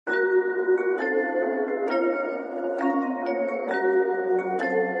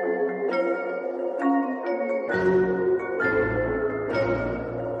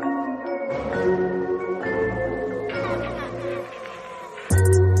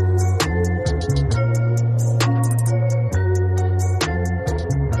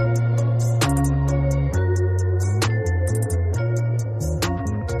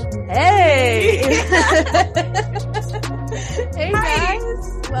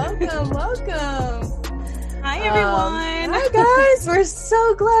Welcome. Hi, everyone. Hi, guys. We're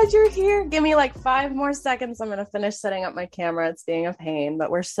so glad you're here. Give me like 5 more seconds. I'm going to finish setting up my camera. It's being a pain,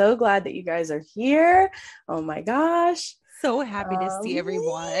 but we're so glad that you guys are here. Oh, my gosh. So happy to see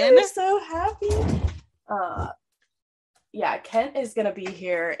everyone. We're so happy. Yeah, Kent is going to be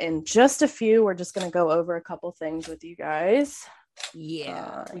here in just a few. We're just going to go over a couple things with you guys.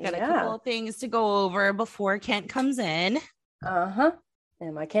 Yeah, we got a couple of things to go over before Kent comes in.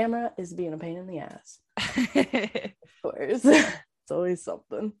 And my camera is being a pain in the ass. Of course. It's always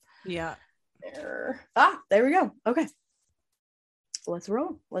something. Yeah. There we go. Okay. Let's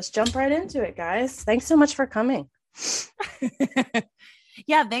roll. Let's jump right into it, guys. Thanks so much for coming.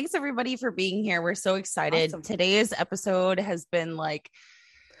 Yeah, thanks everybody for being here. We're so excited. Awesome. Today's episode has been like,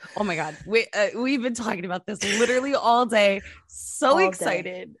 oh my God. We've been talking about this literally all day. So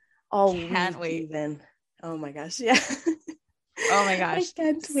excited. Can't wait. Even. Oh my gosh. Yeah. Oh my gosh. I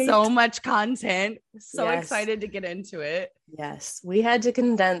can't wait. So much content. So excited to get into it. Yes. We had to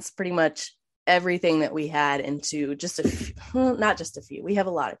condense pretty much everything that we had into just a few, not just a few. We have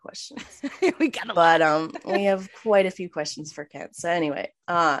a lot of questions. We have quite a few questions for Kent. So anyway,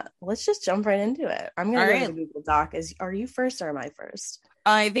 let's just jump right into it. I'm going to go to the Google Doc. Are you first or am I first?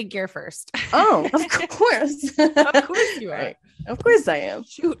 I think you're first. Oh, of course. Of course you are. Right. Of course I am.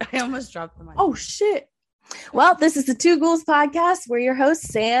 Shoot, I almost dropped the mic. Oh, shit. Well, this is the Two Ghouls podcast. We're your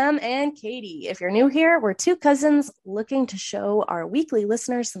hosts, Sam and Katie. If you're new here, we're two cousins looking to show our weekly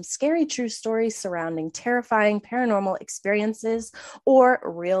listeners some scary true stories surrounding terrifying paranormal experiences or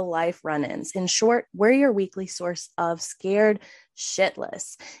real life run-ins. In short, we're your weekly source of scared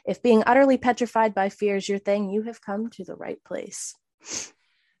shitless. If being utterly petrified by fear is your thing, you have come to the right place.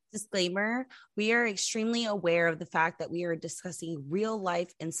 Disclaimer, we are extremely aware of the fact that we are discussing real life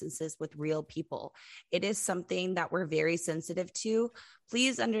instances with real people. It is something that we're very sensitive to.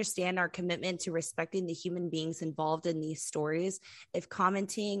 Please understand our commitment to respecting the human beings involved in these stories. If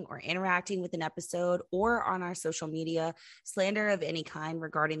commenting or interacting with an episode or on our social media, slander of any kind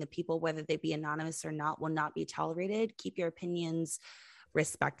regarding the people, whether they be anonymous or not, will not be tolerated. Keep your opinions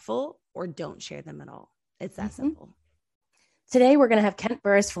respectful or don't share them at all. It's that simple. Today, we're going to have Kent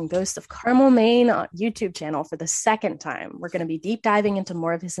Burris from Ghost of Carmel, Maine on YouTube channel for the second time. We're going to be deep diving into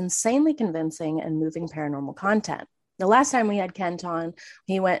more of his insanely convincing and moving paranormal content. The last time we had Kent on,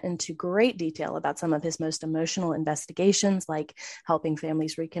 he went into great detail about some of his most emotional investigations, like helping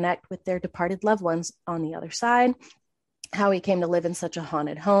families reconnect with their departed loved ones on the other side, how he came to live in such a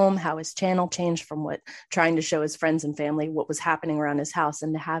haunted home, how his channel changed from trying to show his friends and family what was happening around his house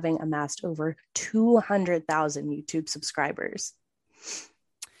into having amassed over 200,000 YouTube subscribers.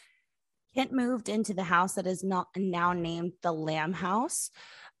 Kent moved into the house that is now named the Lamb House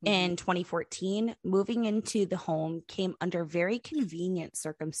in 2014. Moving into the home came under very convenient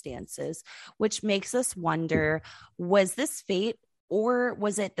circumstances, which makes us wonder, was this fate? Or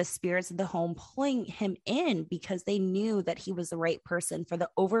was it the spirits of the home pulling him in because they knew that he was the right person for the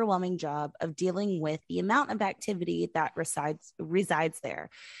overwhelming job of dealing with the amount of activity that resides there?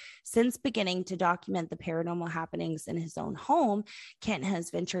 Since beginning to document the paranormal happenings in his own home, Kent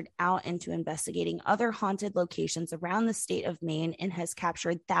has ventured out into investigating other haunted locations around the state of Maine and has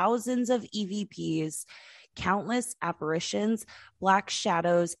captured thousands of EVPs, countless apparitions, black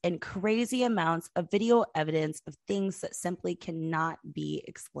shadows, and crazy amounts of video evidence of things that simply cannot be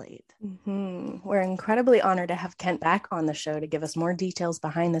explained. We're incredibly honored to have Kent back on the show to give us more details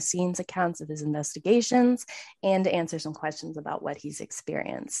behind the scenes accounts of his investigations and to answer some questions about what he's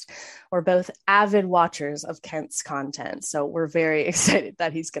experienced. We're both avid watchers of Kent's content, so we're very excited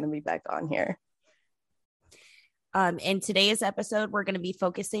that he's going to be back on here. In today's episode, we're going to be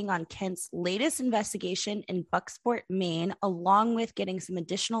focusing on Kent's latest investigation in Bucksport, Maine, along with getting some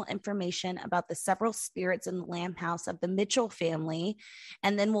additional information about the several spirits in the Lamb House of the Mitchell family.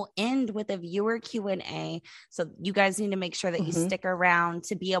 And then we'll end with a viewer Q&A. So you guys need to make sure that you stick around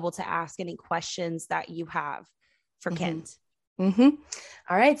to be able to ask any questions that you have for Kent. All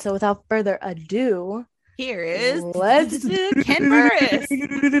right. So without further ado, here is Kent Burris.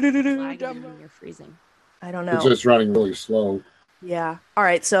 You're freezing. I don't know. It's just running really slow. Yeah. All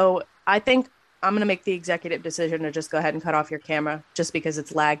right. So I think I'm going to make the executive decision to just go ahead and cut off your camera just because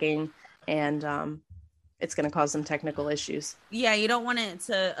it's lagging and it's going to cause some technical issues. Yeah. You don't want it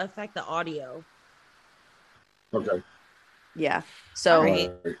to affect the audio. Okay. Yeah.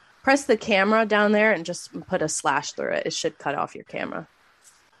 So press the camera down there and just put a slash through it. It should cut off your camera.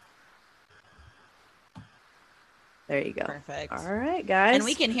 There you go. Perfect. All right, guys. And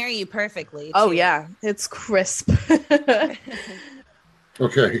we can hear you perfectly, too. Oh, yeah. It's crisp.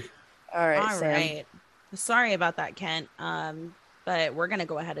 Okay. All right, All Sam. right. Sorry about that, Kent. but we're going to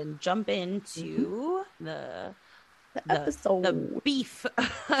go ahead and jump into the episode. The beef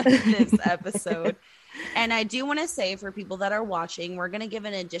of this episode. And I do want to say, for people that are watching, we're going to give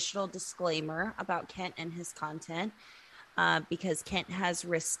an additional disclaimer about Kent and his content, because Kent has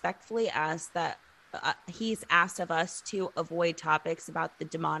respectfully asked that he's asked of us to avoid topics about the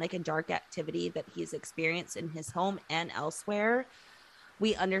demonic and dark activity that he's experienced in his home and elsewhere.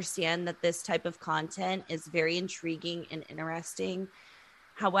 We understand that this type of content is very intriguing and interesting.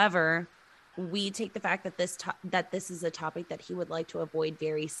 However, we take the fact that this is a topic that he would like to avoid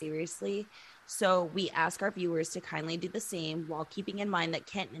very seriously. So we ask our viewers to kindly do the same, while keeping in mind that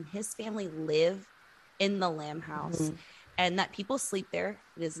Kent and his family live in the Lamb House, and that people sleep there.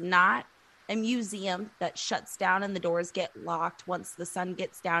 It is not a museum that shuts down and the doors get locked once the sun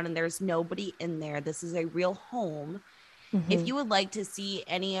gets down and there's nobody in there. This is a real home. If you would like to see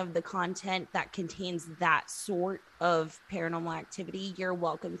any of the content that contains that sort of paranormal activity, you're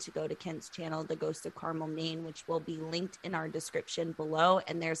welcome to go to Kent's channel, The Ghost of Carmel, Maine, which will be linked in our description below.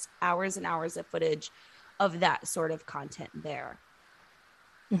 And there's hours and hours of footage of that sort of content there.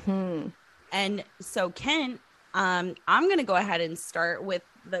 And so, Kent, I'm going to go ahead and start with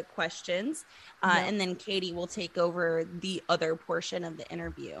the questions, and then Katie will take over the other portion of the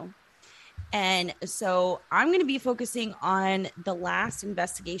interview. And so I'm going to be focusing on the last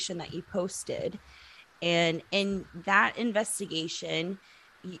investigation that you posted. And in that investigation,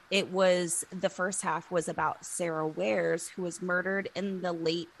 it was, the first half was about Sarah Wares, who was murdered in the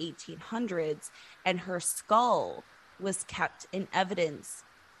late 1800s, and her skull was kept in evidence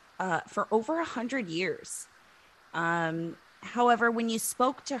for over 100 years. However, when you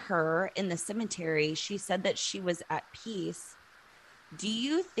spoke to her in the cemetery, she said that she was at peace. Do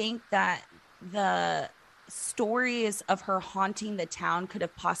you think that the stories of her haunting the town could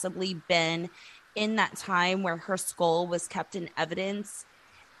have possibly been in that time where her skull was kept in evidence,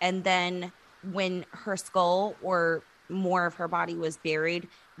 and then when her skull or more of her body was buried,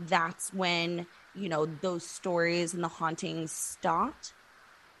 that's when, you know, those stories and the hauntings stopped?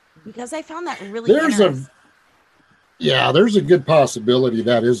 Because I found that really interesting. There's a good possibility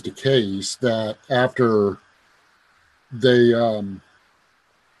that is the case, that after they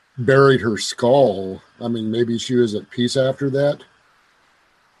buried her skull, I mean, maybe she was at peace after that.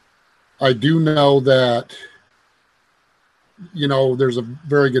 I do know that, you know, there's a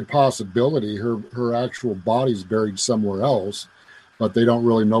very good possibility her actual body's buried somewhere else, but they don't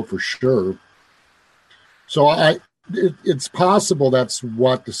really know for sure. So it's possible that's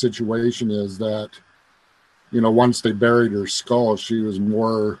what the situation is, that, you know, once they buried her skull, she was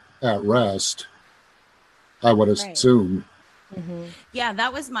more at rest, I would assume. Yeah,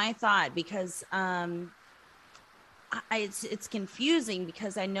 that was my thought, because it's confusing,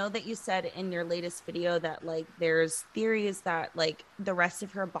 because I know that you said in your latest video that, like, there's theories that, like, the rest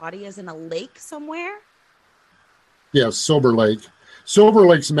of her body is in a lake somewhere. Yes, Silver Lake. Silver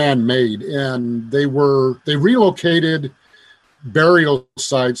Lake's man-made, and they relocated burial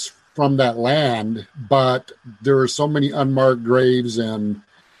sites from that land, but there are so many unmarked graves and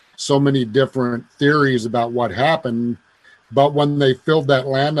so many different theories about what happened. But when they filled that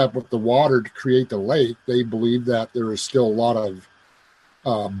land up with the water to create the lake, they believe that there is still a lot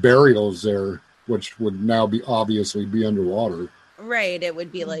of burials there, which would now obviously be underwater. Right. It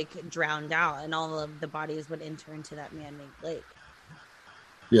would be like drowned out, and all of the bodies would enter into that man-made lake.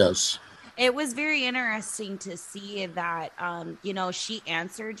 Yes. It was very interesting to see that, you know, she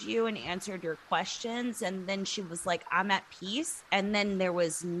answered you and answered your questions, and then she was like, I'm at peace. And then there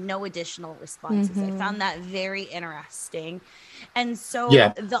was no additional responses. I found that very interesting. And so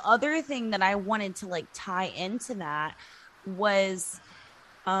the other thing that I wanted to, like, tie into that was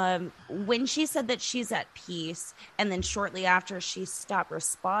when she said that she's at peace, and then shortly after she stopped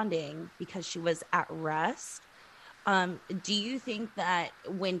responding because she was at rest. Do you think that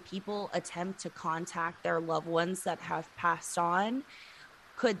when people attempt to contact their loved ones that have passed on,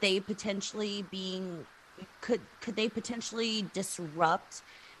 could they potentially disrupt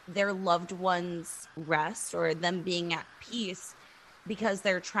their loved ones' rest or them being at peace because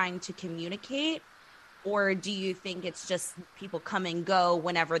they're trying to communicate? Or do you think it's just people come and go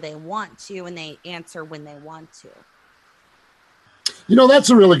whenever they want to, and they answer when they want to? You know, that's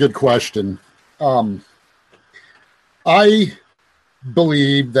a really good question. I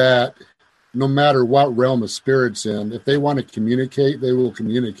believe that no matter what realm of spirit's in, if they want to communicate, they will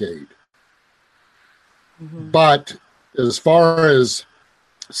communicate. But as far as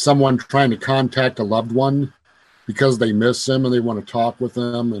someone trying to contact a loved one because they miss them and they want to talk with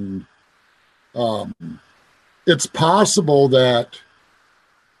them, and it's possible that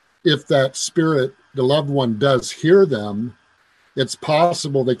if that spirit, the loved one, does hear them, it's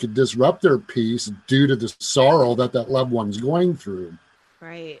possible they could disrupt their peace due to the sorrow that loved one's going through.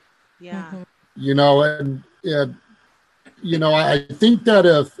 Right. Yeah. Mm-hmm. You know, and you know, I think that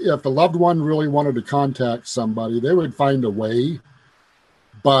if a loved one really wanted to contact somebody, they would find a way.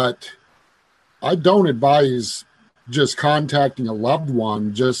 But I don't advise just contacting a loved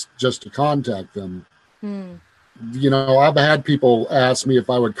one just to contact them. Mm. You know, I've had people ask me if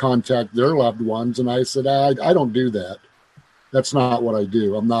I would contact their loved ones, and I said, I don't do that. That's not what I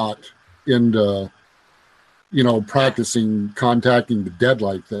do. I'm not into, you know, practicing contacting the dead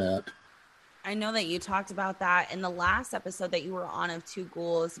like that. I know that you talked about that in the last episode that you were on of Two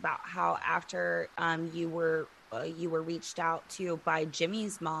Ghouls, about how after you were reached out to by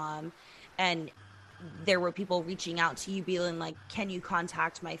Jimmy's mom, and there were people reaching out to you being like, can you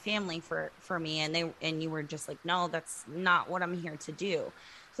contact my family for me? And you were just like, no, that's not what I'm here to do.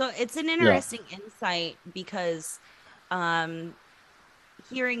 So it's an interesting insight, because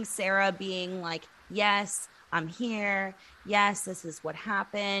hearing Sarah being like, yes, I'm here. Yes, this is what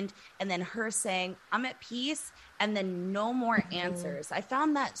happened. And then her saying, I'm at peace. And then no more answers. I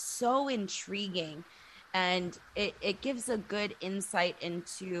found that so intriguing. And it gives a good insight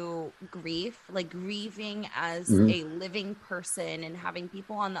into grief, like grieving as a living person and having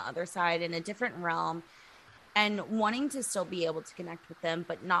people on the other side in a different realm, and wanting to still be able to connect with them,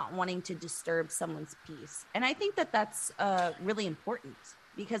 but not wanting to disturb someone's peace. And I think that that's really important,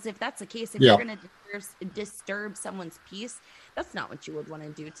 because if that's the case, if you're going to disturb someone's peace, that's not what you would want to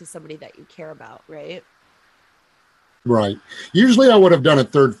do to somebody that you care about, right? Right. Usually I would have done a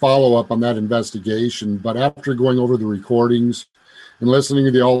third follow-up on that investigation, but after going over the recordings and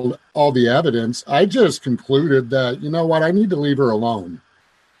listening to all the evidence, I just concluded that, you know what, I need to leave her alone.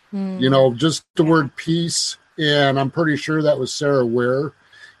 You know, just the word peace, and I'm pretty sure that was Sarah Ware.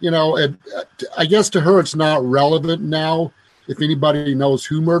 You know, I guess to her it's not relevant now. If anybody knows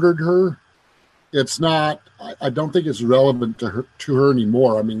who murdered her, it's not. I don't think it's relevant to her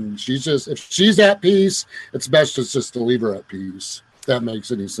anymore. I mean, if she's at peace, it's best just to leave her at peace. If that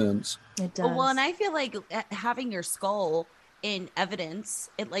makes any sense. It does. Well, and I feel like having your skull in evidence,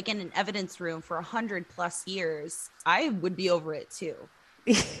 like in an evidence room for 100+ years, I would be over it too.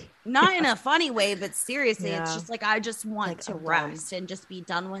 Not in a funny way, but seriously, it's just like, I just want to rest and just be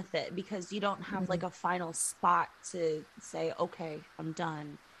done with it, because you don't have like a final spot to say, okay, I'm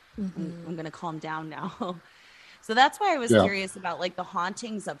done. I'm going to calm down now. So that's why I was curious about like the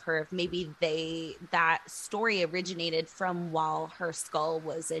hauntings of her, if maybe that story originated from while her skull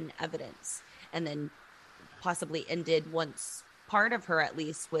was in evidence, and then possibly ended once part of her at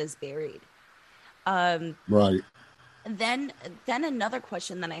least was buried. Right. Then another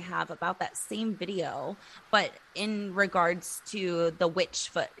question that I have about that same video, but in regards to the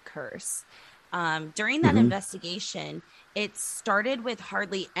Witchfoot curse. During that investigation, it started with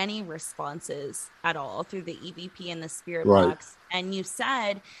hardly any responses at all through the EVP and the spirit box. And you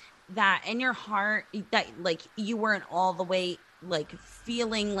said that in your heart that like you weren't all the way like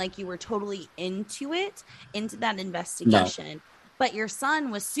feeling like you were totally into that investigation. No. But your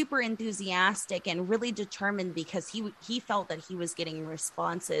son was super enthusiastic and really determined, because he felt that he was getting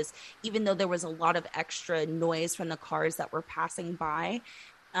responses, even though there was a lot of extra noise from the cars that were passing by.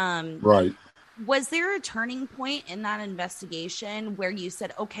 Right. Was there a turning point in that investigation where you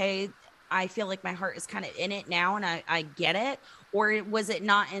said, okay, I feel like my heart is kind of in it now and I get it? Or was it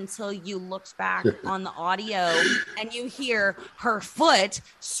not until you looked back on the audio and you hear her foot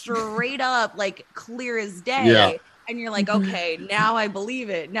straight up, like clear as day? Yeah. And you're like, okay, now I believe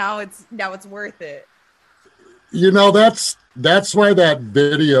it. Now it's worth it. You know, that's why that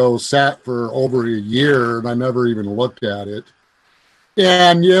video sat for over a year and I never even looked at it.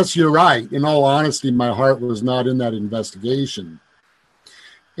 And yes, you're right. In all honesty, my heart was not in that investigation.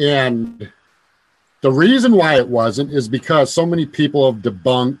 And the reason why it wasn't is because so many people have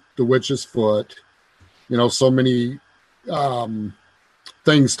debunked the witch's foot. You know, so many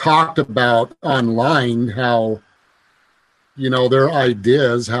things talked about online, how, you know, their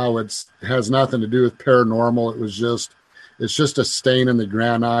ideas, how has nothing to do with paranormal. It's just a stain in the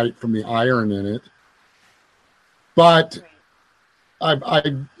granite from the iron in it. But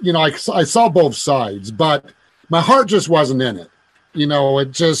I saw both sides, but my heart just wasn't in it. You know,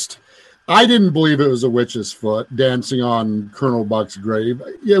 I didn't believe it was a witch's foot dancing on Colonel Buck's grave.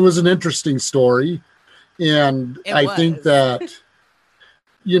 It was an interesting story. And I think that,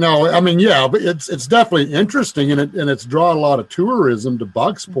 you know, I mean, yeah, but it's definitely interesting, and it's drawn a lot of tourism to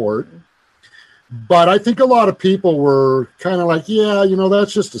Bucksport. But I think a lot of people were kind of like, yeah, you know,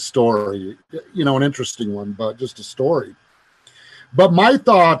 that's just a story, you know, an interesting one, but just a story. But my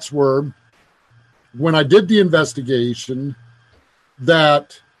thoughts were, when I did the investigation,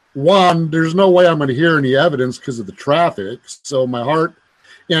 that one, there's no way I'm going to hear any evidence because of the traffic. So my heart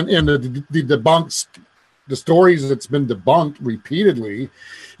and the debunks, the stories that's been debunked repeatedly.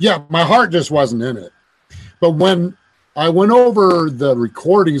 Yeah, my heart just wasn't in it. But when I went over the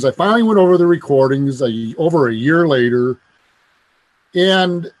recordings, I finally went over the recordings over a year later,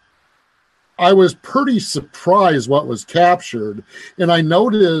 and I was pretty surprised what was captured. And I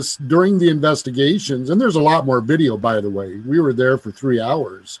noticed during the investigations, and there's a lot more video, by the way. We were there for 3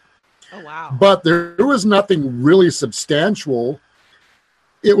 hours. Oh, wow. But there was nothing really substantial.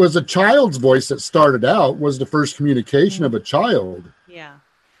 It was a child's voice that started out, was the first communication of a child. Yeah.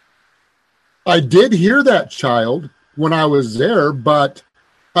 I did hear that child when I was there, but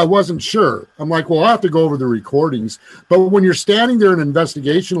I wasn't sure. I'm like, well, I'll have to go over the recordings. But when you're standing there in an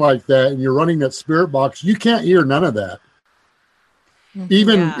investigation like that and you're running that spirit box, you can't hear none of that.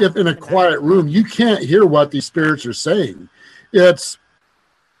 Even if in a quiet room, you can't hear what these spirits are saying. It's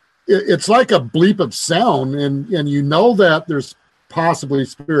like a bleep of sound, and you know that there's possibly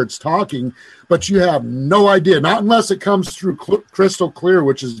spirits talking, but you have no idea, not unless it comes through crystal clear,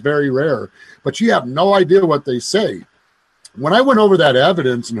 which is very rare, but you have no idea what they say. When I went over that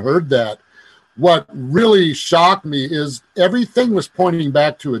evidence and heard that, what really shocked me is everything was pointing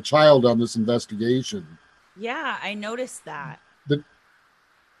back to a child on this investigation. Yeah, I noticed that. And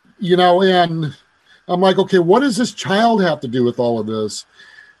I'm like, okay, what does this child have to do with all of this?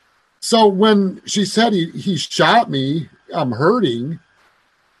 So when she said he shot me, I'm hurting.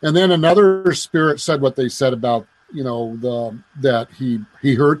 And then another spirit said what they said about, that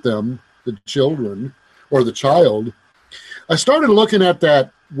he hurt them, the children or the child. I started looking at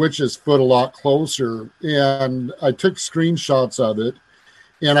that witch's foot a lot closer, and I took screenshots of it,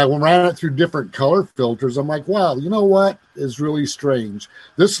 and I ran it through different color filters. I'm like, wow, you know what is really strange?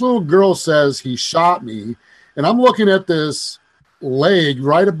 This little girl says he shot me, and I'm looking at this leg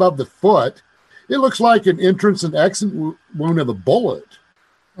right above the foot. It looks like an entrance and exit wound of a bullet.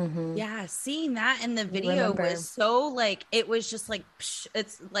 Mm-hmm. Yeah, seeing that in the video was so like, it was just like, psh,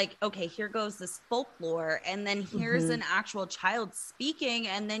 it's like, okay, here goes this folklore, and then here's an actual child speaking,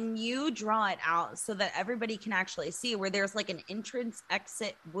 and then you draw it out so that everybody can actually see where there's like an entrance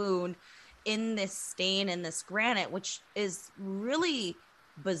exit wound in this stain in this granite, which is really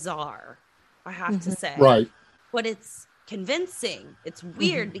bizarre, I have to say. Right. But it's convincing. It's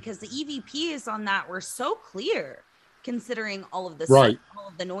weird because the EVPs on that were so clear, considering all of this, all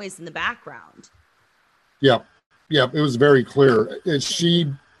of the noise in the background. Yeah, it was very clear.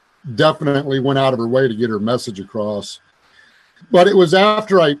 She definitely went out of her way to get her message across. But it was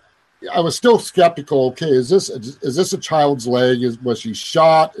after I was still skeptical. Okay, is this a child's leg? Was she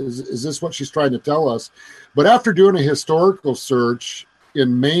shot? Is this what she's trying to tell us? But after doing a historical search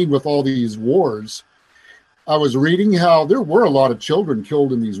in Maine with all these wars, I was reading how there were a lot of children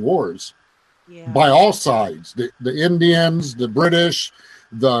killed in these wars. Yeah. By all sides, the Indians, the British,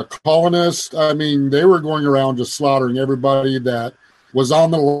 the colonists. I mean, they were going around just slaughtering everybody that was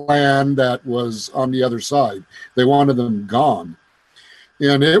on the land that was on the other side. They wanted them gone.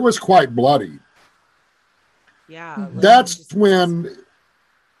 And it was quite bloody. Yeah. That's when,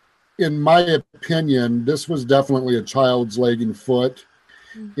 in my opinion, this was definitely a child's leg and foot.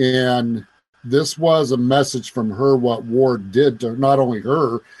 And this was a message from her, what war did to not only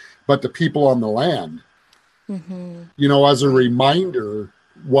her, but the people on the land, as a reminder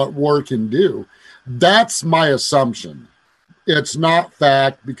what war can do. That's my assumption. It's not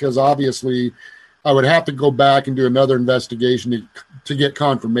fact, because obviously I would have to go back and do another investigation to get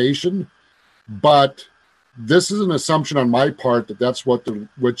confirmation. But this is an assumption on my part that that's what the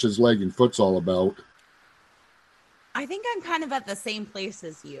witch's leg and foot's all about. I think I'm kind of at the same place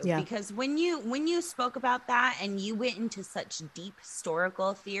as you, because when you spoke about that and you went into such deep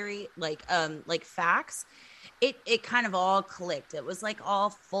historical theory, like facts, it kind of all clicked. It was like all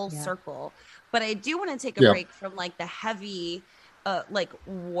full circle. But I do want to take a break from like the heavy, like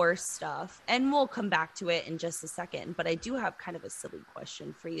war stuff, and we'll come back to it in just a second. But I do have kind of a silly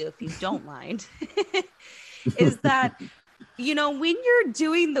question for you, if you don't mind. Is that, when you're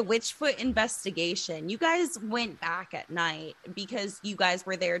doing the Witchfoot investigation, you guys went back at night because you guys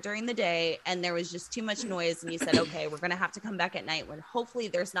were there during the day and there was just too much noise, and you said, okay, we're going to have to come back at night when hopefully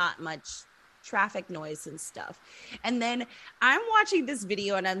there's not much traffic noise and stuff. And then I'm watching this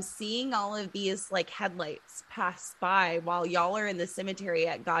video and I'm seeing all of these like headlights pass by while y'all are in the cemetery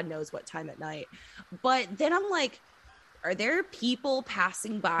at God knows what time at night. But then I'm like, are there people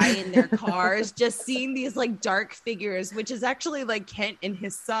passing by in their cars just seeing these like dark figures, which is actually like Kent and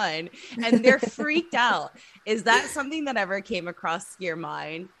his son, and they're freaked out? Is that something that ever came across your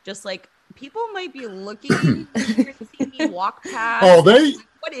mind? Just like people might be looking to see me walk past. Oh,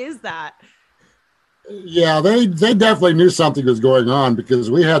 what is that? Yeah, they definitely knew something was going on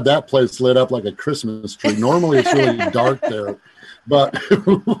because we had that place lit up like a Christmas tree. Normally it's really dark there, but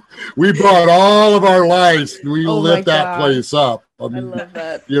we brought all of our lights and we lit that place up. I mean, love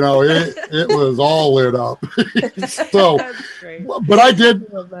that. You know, it was all lit up. So, but I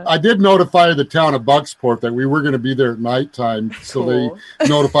did notify the town of Bucksport that we were going to be there at nighttime. So they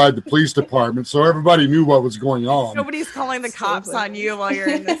notified the police department. So everybody knew what was going on. Nobody's calling the cops on you while you're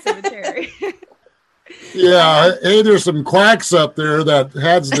in the cemetery. Yeah, hey, there's some quacks up there that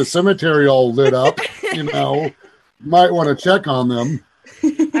has the cemetery all lit up. You know, might want to check on them.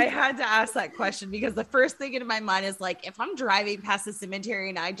 I had to ask that question because the first thing in my mind is like, if I'm driving past the cemetery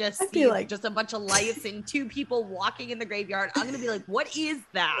and I see like just a bunch of lights and two people walking in the graveyard, I'm gonna be like, what is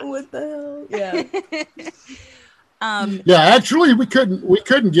that? What the hell? Yeah. Yeah, actually, we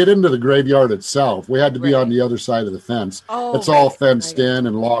couldn't get into the graveyard itself. We had to be on the other side of the fence. It's all fenced in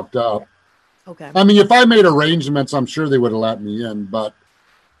and locked up. Okay. I mean, if I made arrangements, I'm sure they would have let me in. But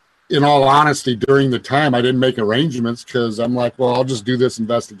in all honesty, during the time, I didn't make arrangements because I'm like, well, I'll just do this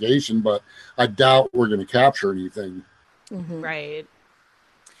investigation, but I doubt we're going to capture anything. Mm-hmm. Right.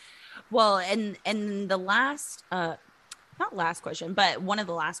 Well, and the last, not last question, but one of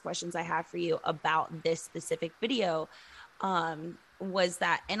the last questions I have for you about this specific video was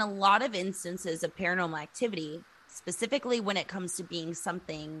that in a lot of instances of paranormal activity, specifically when it comes to being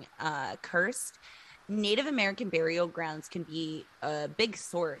something cursed, Native American burial grounds can be a big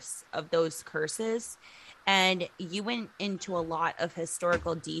source of those curses. And you went into a lot of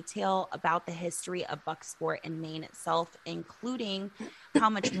historical detail about the history of Bucksport and Maine itself, including how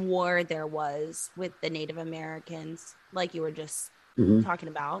much war there was with the Native Americans, like you were just talking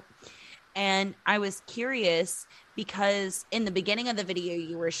about. And I was curious because in the beginning of the video,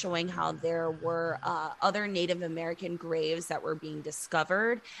 you were showing how there were other Native American graves that were being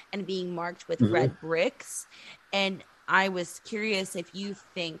discovered and being marked with red bricks. And I was curious if you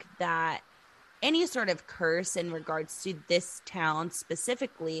think that any sort of curse in regards to this town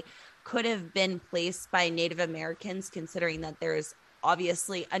specifically could have been placed by Native Americans, considering that there's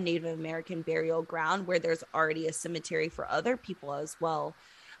obviously a Native American burial ground where there's already a cemetery for other people as well.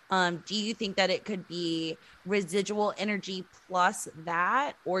 Do you think that it could be residual energy plus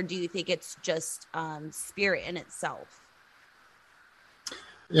that, or do you think it's just spirit in itself?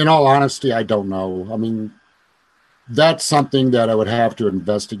 In all honesty, I don't know. I mean, that's something that I would have to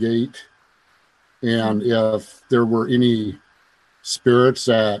investigate. And if there were any spirits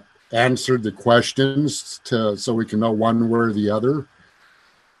that answered the questions so we can know one way or the other,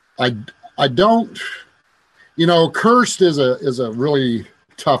 I don't, you know, cursed is a really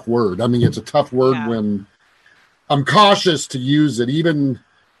tough word. I mean, it's a tough word when I'm cautious to use it, even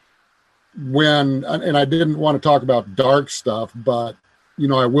when, and I didn't want to talk about dark stuff, but, you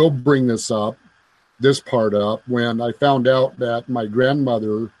know, I will bring this part up. When I found out that my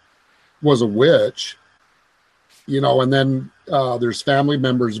grandmother was a witch, you know, and then there's family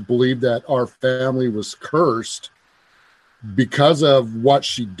members believe that our family was cursed because of what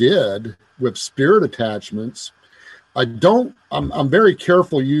she did with spirit attachments. I'm very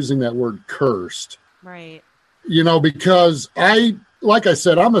careful using that word cursed. Right. You know, because like I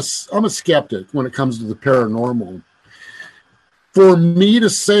said, I'm a skeptic when it comes to the paranormal. For me to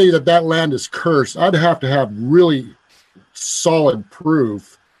say that land is cursed, I'd have to have really solid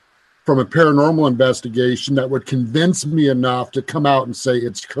proof from a paranormal investigation that would convince me enough to come out and say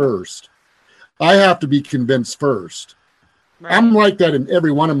it's cursed. I have to be convinced first. Right. I'm like that in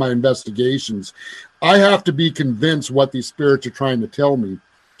every one of my investigations. I have to be convinced what these spirits are trying to tell me.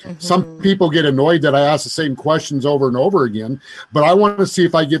 Some people get annoyed that I ask the same questions over and over again, but I want to see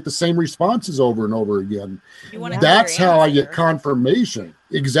if I get the same responses over and over again. That's how I get confirmation.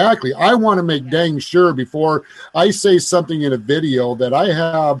 Exactly. I want to make dang sure before I say something in a video that I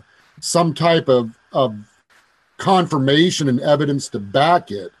have some type of confirmation and evidence to back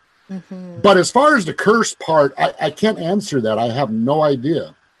it. But as far as the curse part, I can't answer that. I have no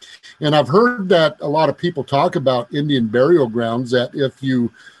idea. And I've heard that a lot of people talk about Indian burial grounds, that if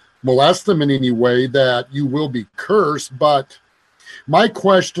you molest them in any way, that you will be cursed. But my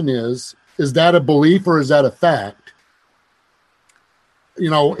question is that a belief or is that a fact?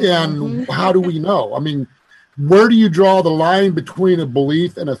 You know, and how do we know? I mean, where do you draw the line between a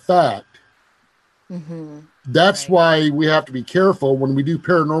belief and a fact? That's why we have to be careful when we do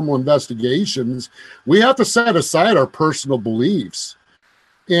paranormal investigations. We have to set aside our personal beliefs.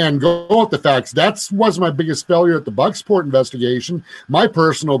 and go with the facts. That was my biggest failure at the Bucksport investigation. My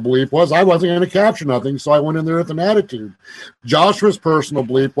personal belief was I wasn't going to capture nothing, so I went in there with an attitude. Joshua's personal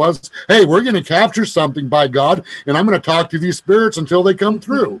belief was, hey, we're going to capture something, by God, and I'm going to talk to these spirits until they come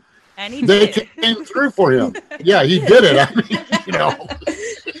through. And they came through for him. Yeah, he did it. I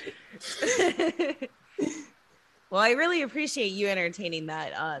mean, Well, I really appreciate you entertaining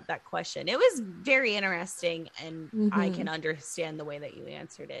that question. It was very interesting, and I can understand the way that you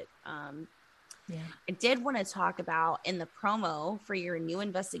answered it. I did want to talk about in the promo for your new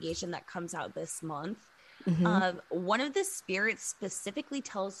investigation that comes out this month. One of the spirits specifically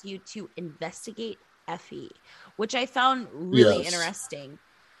tells you to investigate Effie, which I found really interesting.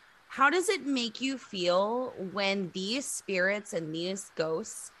 How does it make you feel when these spirits and these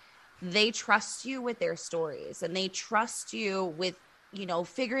ghosts, they trust you with their stories and they trust you with,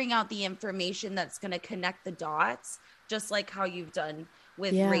 figuring out the information that's going to connect the dots, just like how you've done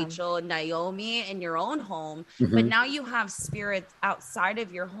with Rachel and Naomi in your own home. But now you have spirits outside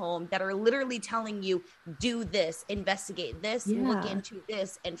of your home that are literally telling you, do this, investigate this, look into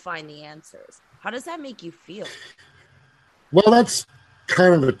this, and find the answers. How does that make you feel? Well, that's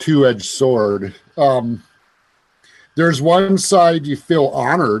kind of a two-edged sword. There's one side you feel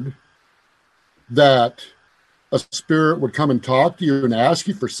honored that a spirit would come and talk to you and ask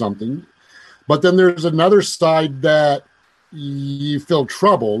you for something. But then there's another side that you feel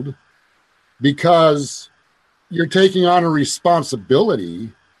troubled because you're taking on a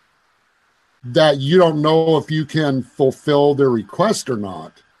responsibility that you don't know if you can fulfill their request or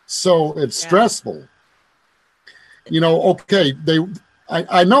not. So it's stressful. Okay,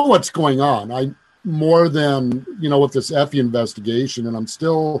 I know what's going on. I more than, with this Effie investigation, and I'm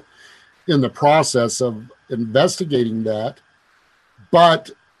still in the process of investigating that.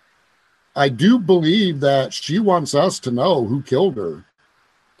 But I do believe that she wants us to know who killed her.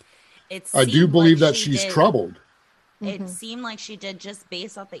 I do believe that she's troubled. It seemed like she did, just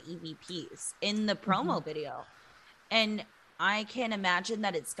based off the EVPs in the promo video. And I can imagine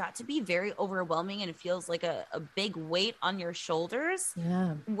that it's got to be very overwhelming and it feels like a big weight on your shoulders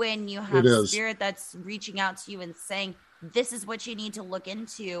when you have a spirit that's reaching out to you and saying, this is what you need to look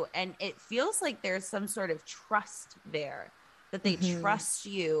into. And it feels like there's some sort of trust there, that they trust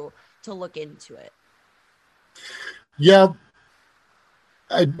you to look into it. Yeah,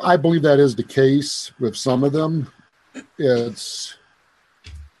 I believe that is the case with some of them. It's,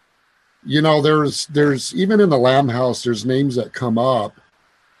 there's even in the Lamb House, there's names that come up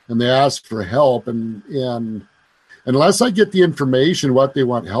and they ask for help. And unless I get the information, what they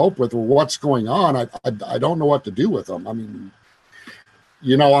want help with or what's going on, I don't know what to do with them. I mean,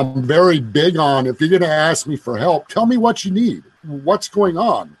 I'm very big on, if you're going to ask me for help, tell me what you need, what's going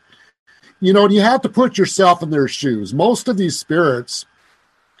on. And you have to put yourself in their shoes. Most of these spirits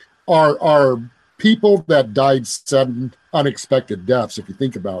are people that died sudden, unexpected deaths, if you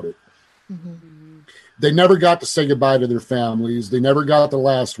think about it. They never got to say goodbye to their families. They never got the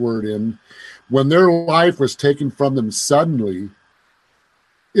last word in. When their life was taken from them suddenly,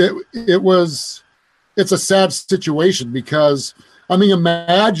 it's a sad situation because,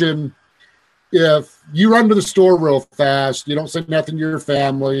 imagine if you run to the store real fast, you don't say nothing to your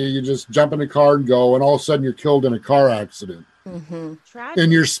family, you just jump in the car and go, and all of a sudden you're killed in a car accident.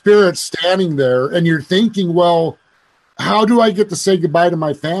 And your spirit's standing there and you're thinking, well, how do I get to say goodbye to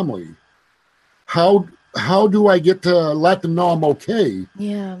my family? How do I get to let them know I'm okay?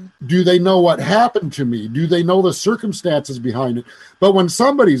 Yeah. Do they know what happened to me? Do they know the circumstances behind it? But when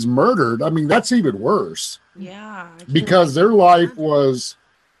somebody's murdered, that's even worse. Yeah. Because their life was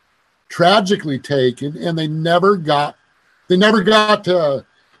tragically taken and they never got to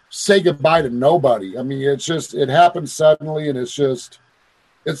say goodbye to nobody. It happened suddenly, and it's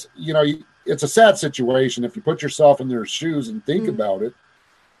a sad situation. If you put yourself in their shoes and think about it,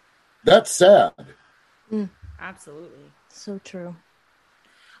 that's sad. Absolutely. So true.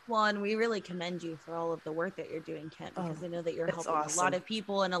 Well, and we really commend you for all of the work that you're doing, Kent, because I know that you're helping a lot of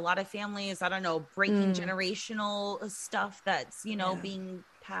people and a lot of families, breaking generational stuff that's, being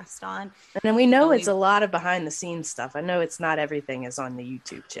passed on. And then we know it's a lot of behind the scenes stuff. I know it's not everything is on the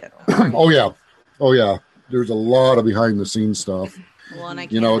YouTube channel. Oh yeah. There's a lot of behind the scenes stuff. Well, and I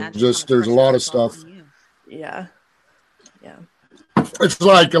can't there's a lot of stuff. Yeah. It's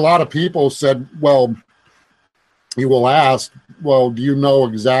like a lot of people said, well, you will ask, well, do you know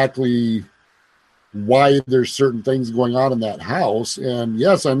exactly why there's certain things going on in that house? And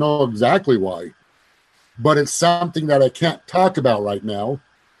yes, I know exactly why, but it's something that I can't talk about right now.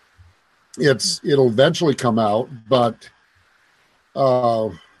 It'll eventually come out, but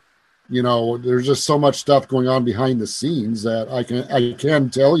You know, there's just so much stuff going on behind the scenes that I can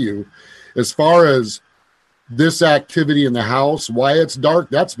tell you, as far as this activity in the house, why it's dark,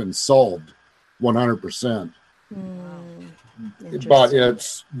 that's been solved 100%. But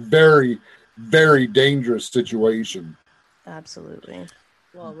it's very, very dangerous situation. Absolutely.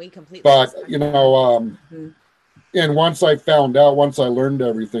 Well, we completely. But you know, and once I found out, once I learned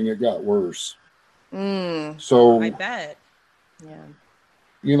everything, it got worse. So I bet. Yeah.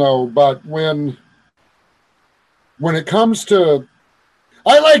 You know, but when it comes to,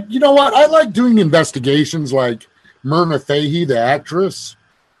 I like, you know what? I like doing investigations like Myrna Fahey, the actress.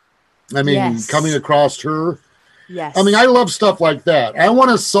 I mean, coming across her. Yes. I mean, I love stuff like that. I want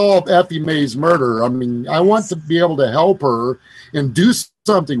to solve Effie May's murder. I mean, I want to be able to help her and do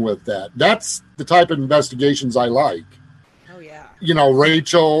something with that. That's the type of investigations I like. Oh, yeah. You know,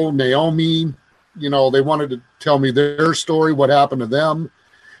 Rachel, Naomi, you know, they wanted to tell me their story, what happened to them.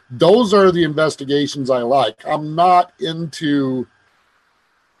 Those are the investigations I like. I'm not into,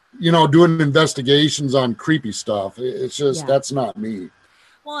 you know, doing investigations on creepy stuff. It's just, that's not me.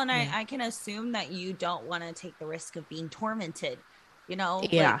 Well, and I can assume that you don't want to take the risk of being tormented. You know,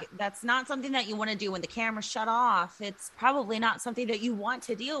 like that's not something that you want to do when the camera's shut off. It's probably not something that you want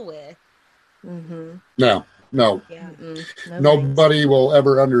to deal with. No. Yeah. Nobody will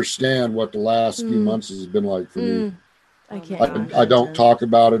ever understand what the last few months has been like for me. I don't talk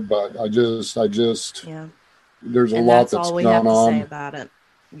about it, but I just there's a lot that's all we gone have to on say about it.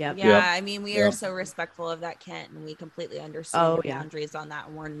 I mean, we are so respectful of that, Kent, and we completely understand the boundaries on that,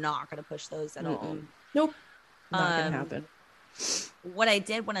 and we're not going to push those at all. Nope. Not going to happen. What I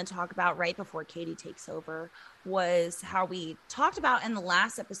did want to talk about right before Katie takes over was how we talked about in the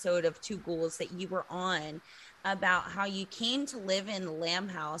last episode of Two Ghouls that you were on, about how you came to live in the Lamb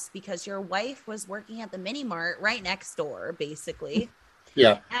House because your wife was working at the mini mart right next door, basically.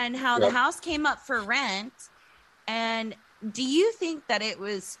 And how the house came up for rent. And do you think that it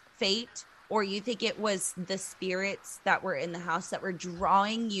was fate, or you think it was the spirits that were in the house that were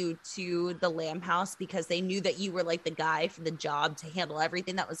drawing you to the Lamb House because they knew that you were like the guy for the job to handle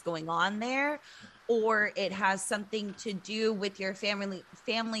everything that was going on there? Or it has something to do with your family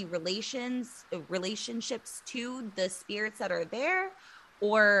relationships to the spirits that are there?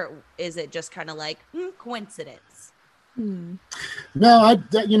 Or is it just kind of like coincidence? No,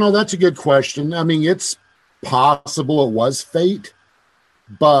 you know, that's a good question. I mean, it's possible it was fate,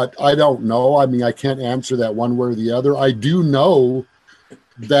 but I don't know. I mean, I can't answer that one way or the other. I do know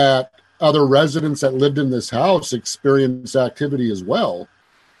that other residents that lived in this house experienced activity as well.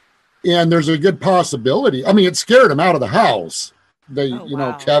 And there's a good possibility. I mean, it scared them out of the house. They,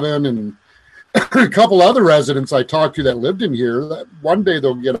 know, Kevin and a couple other residents I talked to that lived in here, that one day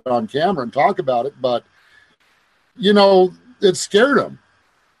they'll get on camera and talk about it, but, you know, it scared them.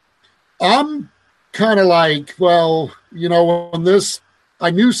 I'm kind of like, well, you know, I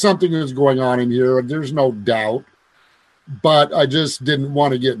knew something was going on in here. There's no doubt, but I just didn't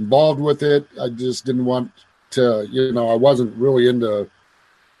want to get involved with it. I just didn't want to, you know, I wasn't really into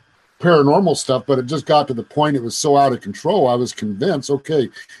paranormal stuff, but it just got to the point it was so out of control. I was convinced, okay,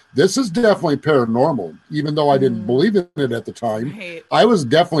 this is definitely paranormal, even though I didn't believe in it at the time. I was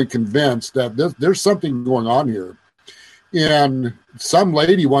definitely convinced that there's something going on here. And some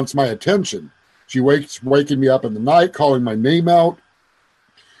lady wants my attention. She waking me up in the night, calling my name out.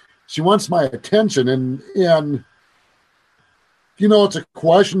 She wants my attention, and you know, it's a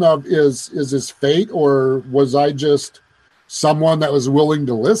question of is this fate, or was I just someone that was willing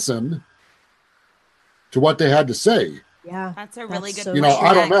to listen to what they had to say? Yeah, that's a really good. So you know,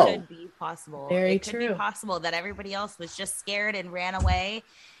 I don't know. Could be possible. Very it true. Could be possible that everybody else was just scared and ran away,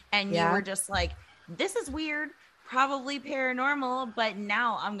 and you were just like, "This is weird, probably paranormal," but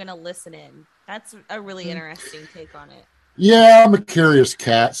now I'm gonna listen in. That's a really interesting take on it. Yeah, I'm a curious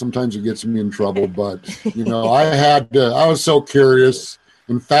cat. Sometimes it gets me in trouble, but you know, I was so curious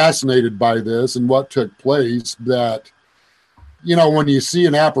and fascinated by this and what took place that, you know, when you see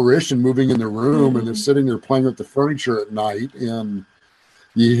an apparition moving in the room and they're sitting there playing with the furniture at night and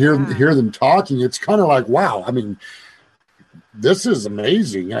you hear them talking, it's kind of like, wow. I mean, this is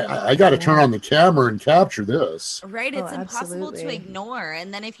amazing. I got to turn on the camera and capture this. Right. It's impossible to ignore.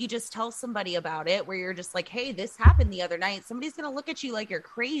 And then if you just tell somebody about it, where you're just like, hey, this happened the other night, somebody's going to look at you like you're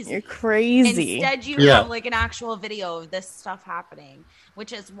crazy. You're crazy. Instead, you have like an actual video of this stuff happening,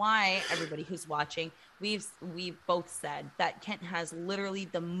 which is why everybody who's watching, we've both said that Kent has literally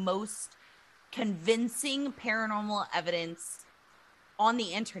the most convincing paranormal evidence on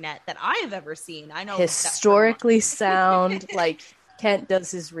the internet that I have ever seen. I know historically sound. Like Kent does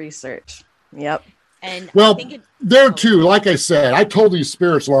his research. Yep. And Well, I think there too, like I said, I told these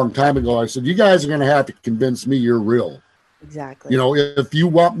spirits a long time ago, I said, you guys are going to have to convince me you're real. Exactly. You know, if you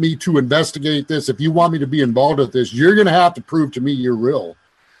want me to investigate this, if you want me to be involved with this, you're going to have to prove to me you're real.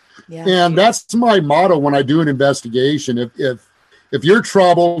 Yeah. And that's my motto when I do an investigation. If you're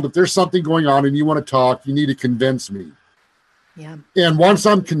troubled, if there's something going on and you want to talk, you need to convince me. Yeah. And once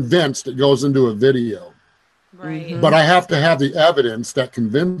I'm convinced, it goes into a video. right. But I have to have the evidence that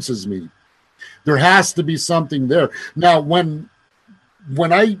convinces me. There has to be something there. Now, when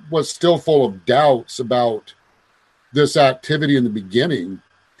I was still full of doubts about this activity in the beginning,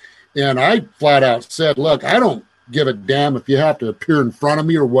 and I flat out said, look, I don't give a damn if you have to appear in front of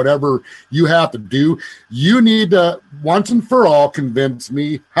me or whatever you have to do. You need to once and for all convince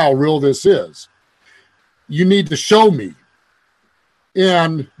me how real this is. You need to show me.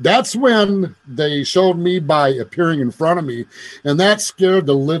 And that's when they showed me by appearing in front of me, and that scared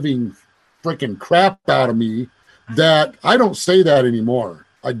the living freaking crap out of me. That I don't say that anymore.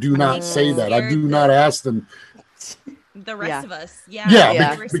 I do not say that. I do not ask them. The rest of us,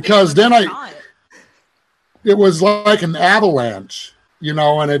 because then it was like an avalanche, you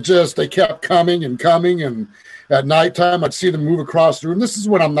know, and they kept coming and coming, and at nighttime I'd see them move across the room. This is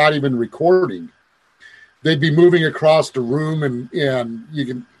when I'm not even recording. They'd be moving across the room, and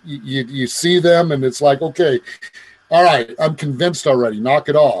you see them, and it's like, okay, all right, I'm convinced already. Knock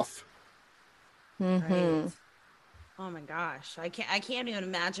it off. Right. Oh my gosh, I can't even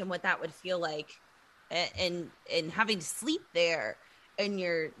imagine what that would feel like, and having to sleep there, and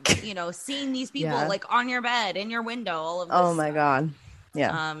you're seeing these people like on your bed, in your window, all of this. Oh my God.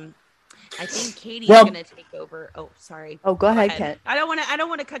 Yeah. I think Katie's gonna take over. Oh, sorry. Oh, go ahead, Kent. I don't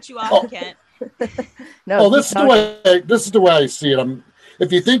want to cut you off, Kent. No. This is the way I see it.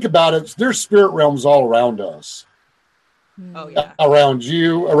 If you think about it, there's spirit realms all around us. Oh yeah. Around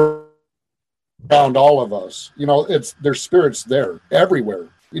you, around all of us. You know, there's spirits there everywhere.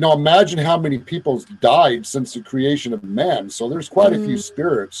 You know, imagine how many people's died since the creation of man. So there's quite a few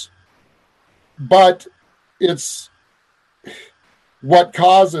spirits. But it's what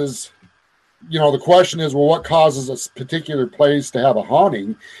causes, the question is, well, what causes a particular place to have a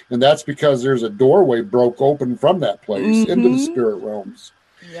haunting? And that's because there's a doorway broke open from that place into the spirit realms.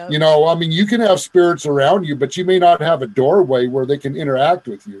 Yep. You can have spirits around you, but you may not have a doorway where they can interact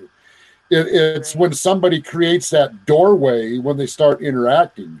with you. It's when somebody creates that doorway when they start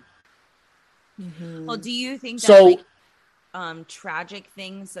interacting. Well, do you think that tragic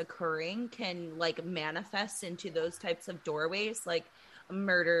things occurring can manifest into those types of doorways, like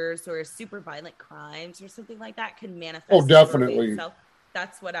murders or super violent crimes or something like that can manifest? Oh, definitely. So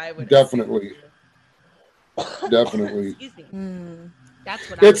that's what I would definitely. Definitely. Excuse me. That's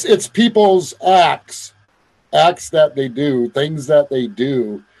what it's people's acts that they do, things that they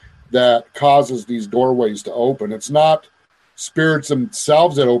do that causes these doorways to open. It's not spirits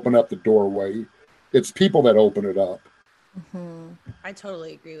themselves that open up the doorway. It's people that open it up. I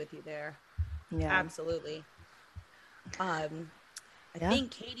totally agree with you there. Yeah, absolutely. I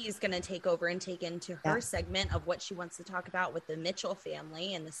think Katie is going to take over and take into her segment of what she wants to talk about with the Mitchell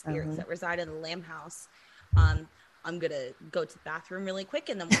family and the spirits that reside in the Lamb House. I'm going to go to the bathroom really quick,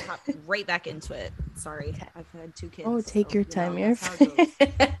 and then we'll hop right back into it. Sorry, okay. I've had 2 kids. Oh, take your time. You're fine.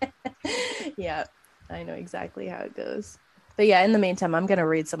 Yeah, I know exactly how it goes. But yeah, in the meantime, I'm going to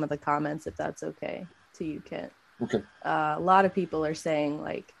read some of the comments, if that's okay to you, Kent. Okay. A lot of people are saying,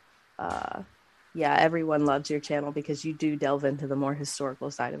 everyone loves your channel because you do delve into the more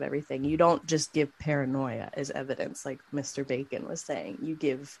historical side of everything. You don't just give paranoia as evidence, like Mr. Bacon was saying. You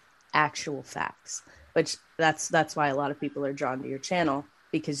give actual facts, which that's why a lot of people are drawn to your channel,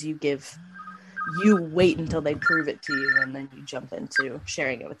 because you wait until they prove it to you, and then you jump into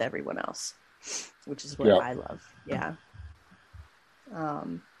sharing it with everyone else, which is what I love. Yeah.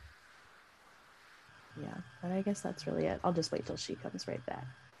 But I guess that's really it. I'll just wait till she comes right back.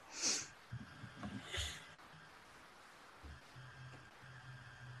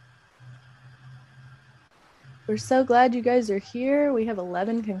 We're so glad you guys are here. We have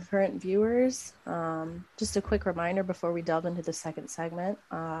 11 concurrent viewers. Just a quick reminder before we delve into the second segment,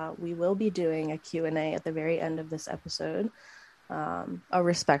 we will be doing a Q&A at the very end of this episode. A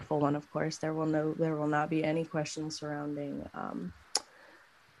respectful one, of course. There will not be any questions surrounding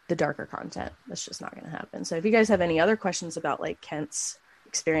the darker content. That's just not going to happen. So if you guys have any other questions about Kent's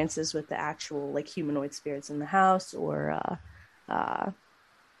experiences with the actual humanoid spirits in the house, or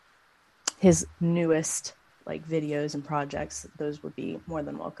his newest videos and projects, those would be more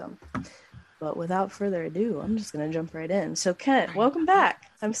than welcome. But without further ado, I'm just going to jump right in. So, Kent, welcome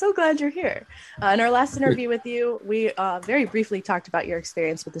back. I'm so glad you're here. In our last interview with you, we very briefly talked about your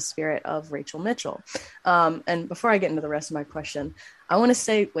experience with the spirit of Rachel Mitchell. And before I get into the rest of my question, I want to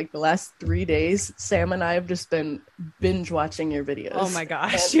say, like, the last 3 days, Sam and I have just been binge watching your videos. Oh my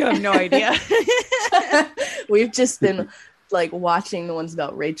gosh, you have no idea. We've just been like watching the ones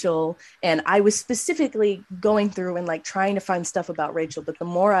about Rachel, and I was specifically going through and like trying to find stuff about Rachel, but the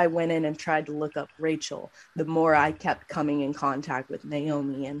more I went in and tried to look up Rachel, the more I kept coming in contact with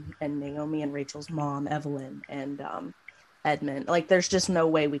Naomi and Naomi and Rachel's mom, Evelyn, and Edmund. Like, there's just no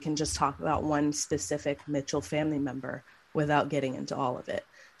way we can just talk about one specific Mitchell family member without getting into all of it.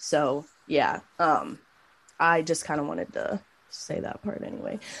 So yeah, I just kind of wanted to say that part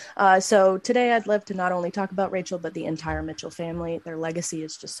anyway. So today I'd love to not only talk about Rachel, but the entire Mitchell family. Their legacy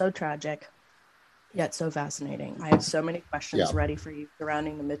is just so tragic, yet so fascinating. I have so many questions ready for you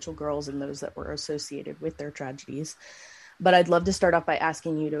surrounding the Mitchell girls and those that were associated with their tragedies. But I'd love to start off by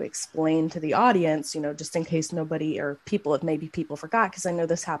asking you to explain to the audience, you know, just in case nobody or people, if maybe people forgot, because I know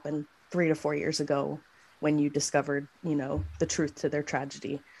this happened 3 to 4 years ago when you discovered, you know, the truth to their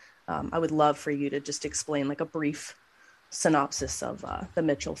tragedy. I would love for you to just explain like a brief synopsis of the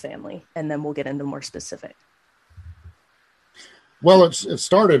Mitchell family, and then we'll get into more specific. Well, it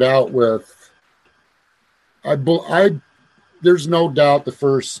started out with, there's no doubt the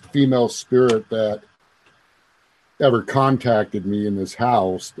first female spirit that ever contacted me in this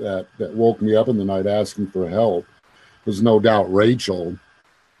house that woke me up in the night asking for help was no doubt Rachel.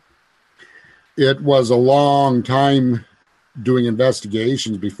 It was a long time doing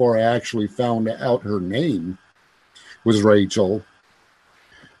investigations before I actually found out her name was Rachel.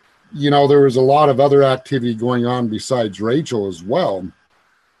 You know, there was a lot of other activity going on besides Rachel as well.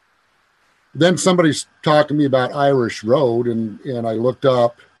 Then somebody's talking to me about Irish Road, and I looked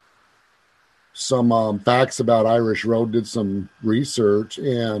up some facts about Irish Road, did some research,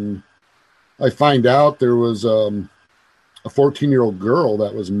 and I find out there was a 14-year-old girl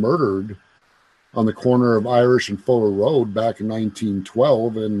that was murdered on the corner of Irish and Fuller Road back in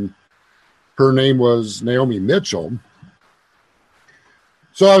 1912, and her name was Naomi Mitchell.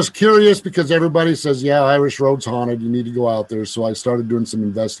 So I was curious because everybody says, yeah, Irish Road's haunted. You need to go out there. So I started doing some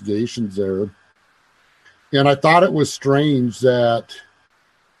investigations there. And I thought it was strange that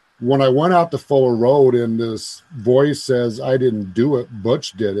when I went out to Fuller Road and this voice says, I didn't do it,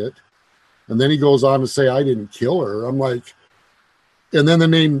 Butch did it. And then he goes on to say, I didn't kill her. I'm like, and then the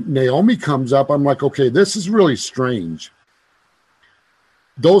name Naomi comes up. I'm like, okay, this is really strange.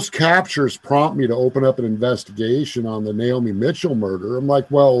 Those captures prompt me to open up an investigation on the Naomi Mitchell murder. I'm like,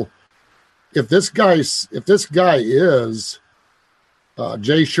 well, if this guy is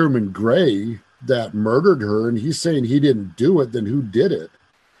J. Sherman Gray that murdered her, and he's saying he didn't do it, then who did it?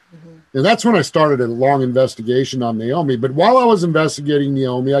 Mm-hmm. And that's when I started a long investigation on Naomi. But while I was investigating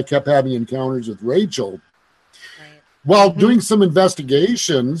Naomi, I kept having encounters with Rachel. Right. While doing some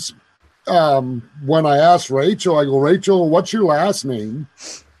investigations, when I asked Rachel, I go, Rachel, what's your last name?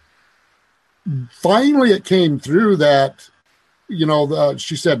 Finally, it came through that, you know,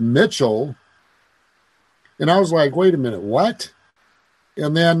 she said Mitchell. And I was like, wait a minute, what?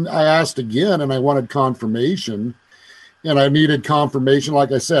 And then I asked again, and I wanted confirmation. And I needed confirmation.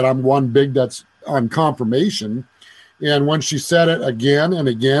 Like I said, I'm one big that's on confirmation. And when she said it again and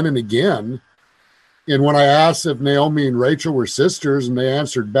again and again, and when I asked if Naomi and Rachel were sisters, and they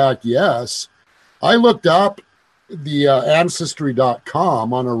answered back yes, I looked up the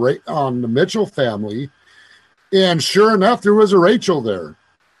Ancestry.com on the Mitchell family, and sure enough, there was a Rachel there.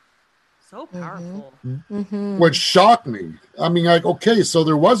 So powerful. Mm-hmm. Which shocked me. I mean, like, okay, so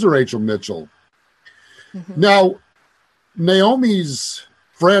there was a Rachel Mitchell. Mm-hmm. Now, Naomi's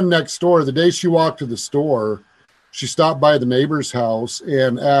friend next door, the day she walked to the store, she stopped by the neighbor's house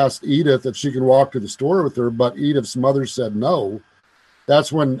and asked Edith if she could walk to the store with her, but Edith's mother said no.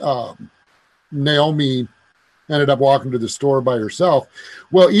 That's when Naomi ended up walking to the store by herself.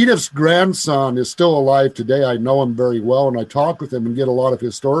 Well, Edith's grandson is still alive today. I know him very well, and I talk with him and get a lot of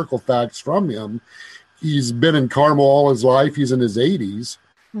historical facts from him. He's been in Carmel all his life. He's in his 80s,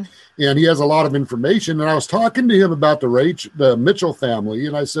 and he has a lot of information. And I was talking to him about the Mitchell family,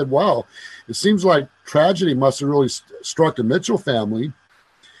 and I said, wow, it seems like tragedy must have really struck the Mitchell family.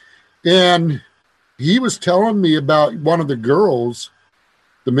 And he was telling me about one of the girls,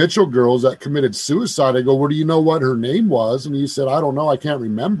 the Mitchell girls that committed suicide. I go, well, do you know what her name was? And he said, I don't know. I can't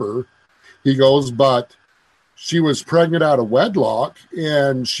remember. He goes, but she was pregnant out of wedlock,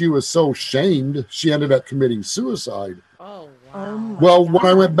 and she was so shamed, she ended up committing suicide. Oh, wow. Well, when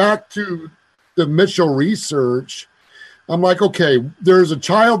I went back to the Mitchell research, I'm like, okay, there's a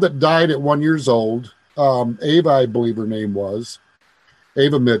child that died at 1 year old. Ava, I believe her name was.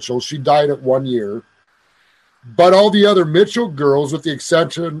 Ava Mitchell. She died at 1 year. But all the other Mitchell girls, with the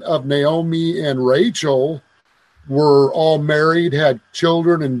exception of Naomi and Rachel, were all married, had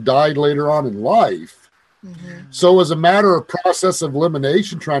children, and died later on in life. Mm-hmm. So it was a matter of process of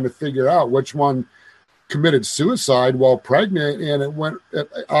elimination, trying to figure out which one committed suicide while pregnant, and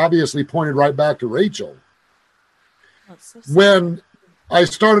it obviously pointed right back to Rachel. So when I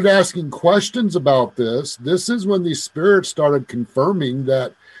started asking questions about this is when the spirits started confirming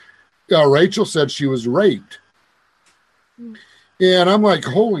that Rachel said she was raped. Mm. And I'm like,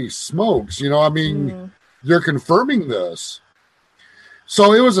 holy smokes, they're confirming this.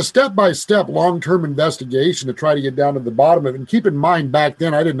 So it was a step-by-step long-term investigation to try to get down to the bottom of it. And keep in mind, back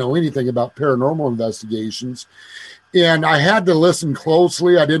then, I didn't know anything about paranormal investigations. And I had to listen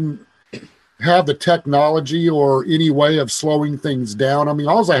closely. I didn't have the technology or any way of slowing things down. I mean,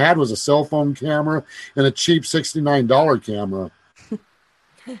 all I had was a cell phone camera and a cheap $69 camera.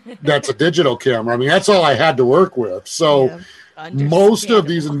 That's a digital camera. I mean, that's all I had to work with. So most of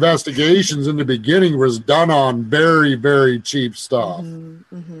these investigations in the beginning was done on very, very cheap stuff.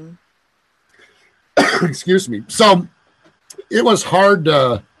 Mm-hmm. Mm-hmm. Excuse me. So it was hard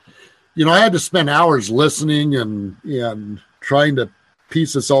to, I had to spend hours listening and trying to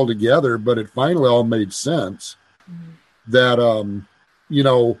piece this all together, but it finally all made sense. Mm-hmm. That,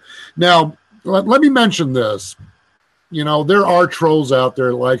 now let me mention this. There are trolls out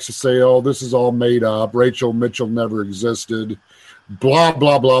there that likes to say, oh, this is all made up. Rachel Mitchell never existed. Blah,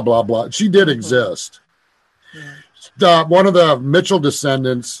 blah, blah, blah, blah. She did exist. Yeah. One of the Mitchell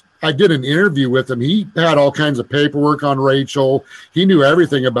descendants, I did an interview with him. He had all kinds of paperwork on Rachel. He knew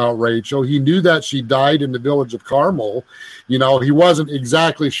everything about Rachel. He knew that she died in the village of Carmel. He wasn't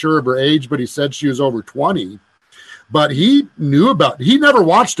exactly sure of her age, but he said she was over 20. But he never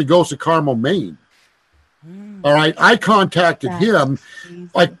watched The Ghost of Carmel, Maine. All right. I contacted him.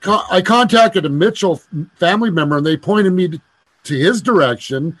 I contacted a Mitchell family member, and they pointed me to his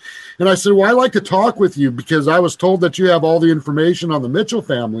direction. And I said, well, I'd like to talk with you because I was told that you have all the information on the Mitchell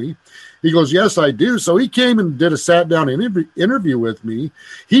family. He goes, yes, I do. So he came and did a sat down interview with me.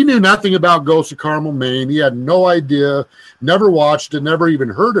 He knew nothing about Ghost of Carmel, Maine. He had no idea, never watched it, never even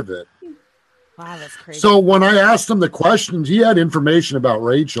heard of it. Wow, that's crazy. So when I asked him the questions, he had information about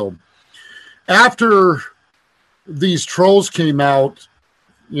Rachel. After these trolls came out,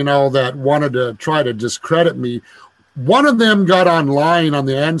 that wanted to try to discredit me, one of them got online on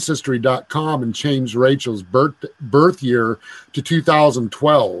the Ancestry.com and changed Rachel's birth year to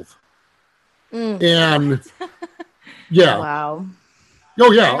 2012. And yeah. Wow.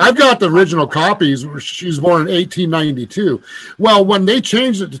 Oh, yeah. I've got the original copies where she was born in 1892. Well, when they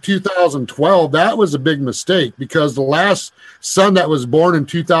changed it to 2012, that was a big mistake because the last son that was born in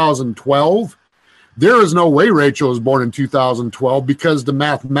 2012, there is no way Rachel was born in 2012 because the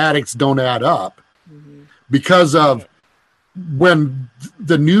mathematics don't add up. Mm-hmm. Because of when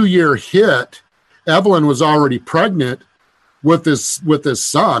the new year hit, Evelyn was already pregnant with this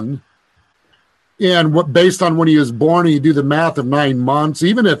son. And based on when he was born, you do the math of 9 months,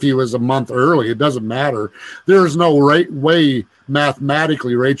 even if he was a month early, it doesn't matter. There's no way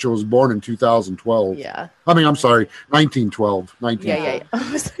mathematically Rachel was born in 2012. Yeah. I mean, I'm sorry, 1912. Yeah.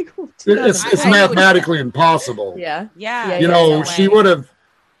 I was like, it's mathematically impossible. Yeah. She would have,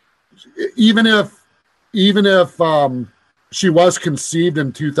 even if she was conceived in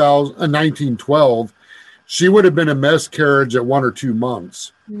 1912, she would have been a miscarriage at 1 or 2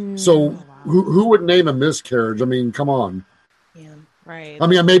 months. So who would name a miscarriage? I mean, come on. Yeah, right. I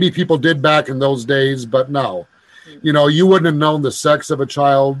mean, maybe people did back in those days, but no. You wouldn't have known the sex of a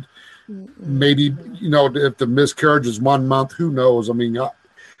child. Maybe, if the miscarriage is 1 month, who knows? I mean,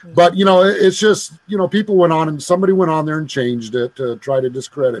 but, it's just, people went on and somebody went on there and changed it to try to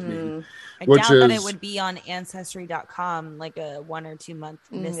discredit me. I doubt that it would be on Ancestry.com, like a 1 or 2 month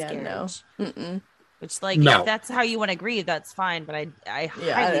miscarriage. Yeah, no. Which, if that's how you want to grieve, that's fine. But I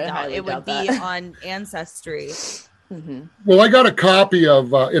highly doubt it would be on Ancestry. Mm-hmm. Well, I got a copy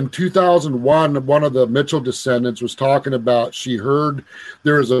of, in 2001, one of the Mitchell descendants was talking about she heard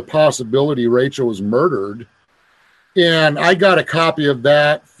there was a possibility Rachel was murdered. And I got a copy of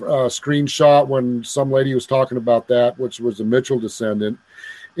that screenshot when some lady was talking about that, which was a Mitchell descendant.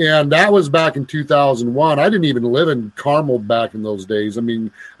 And that was back in 2001. I didn't even live in Carmel back in those days. I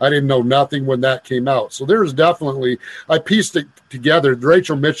mean, I didn't know nothing when that came out. So there's definitely, I pieced it together.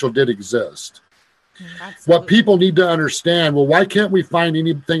 Rachel Mitchell did exist. Absolutely. What people need to understand, well, why can't we find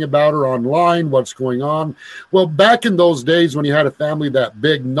anything about her online? What's going on? Well, back in those days when you had a family that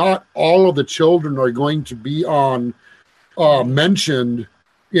big, not all of the children are going to be on mentioned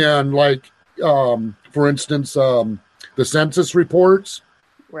in, like, for instance, the census reports.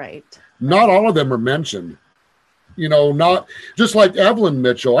 Right. Not all of them are mentioned. Not just like Evelyn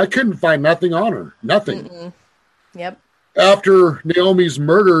Mitchell. I couldn't find nothing on her. Nothing. Mm-mm. Yep. After Naomi's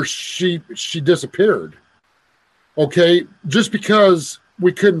murder, she disappeared. Okay, just because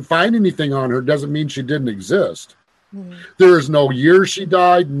we couldn't find anything on her doesn't mean she didn't exist. Mm-hmm. There is no year she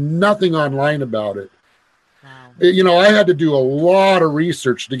died, nothing online about it. Wow. I had to do a lot of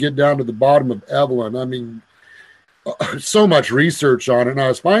research to get down to the bottom of Evelyn. I mean, so much research on it. And I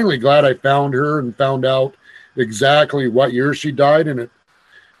was finally glad I found her and found out exactly what year she died. And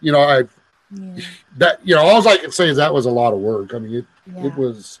all I can say is that was a lot of work. I mean, it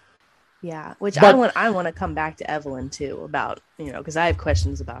was. Yeah, which But- I want to come back to Evelyn too about, because I have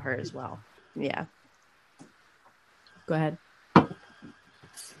questions about her as well. Yeah. Go ahead.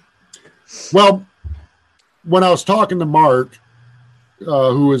 Well, when I was talking to Mark,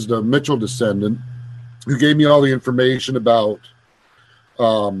 who is the Mitchell descendant, who gave me all the information about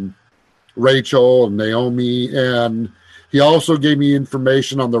Rachel and Naomi, and he also gave me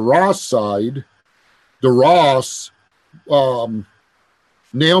information on the Ross side. The Ross,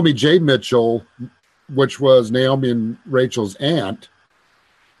 Naomi J. Mitchell, which was Naomi and Rachel's aunt,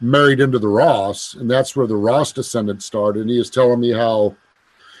 married into the Ross, and that's where the Ross descendant started. And he was telling me how,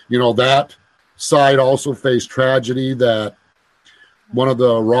 that side also faced tragedy, that one of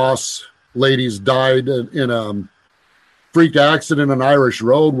the Ross ladies died in a freak accident on Irish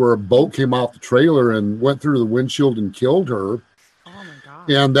Road where a boat came off the trailer and went through the windshield and killed her. Oh my God.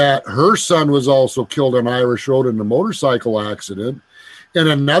 And that her son was also killed on Irish Road in a motorcycle accident. And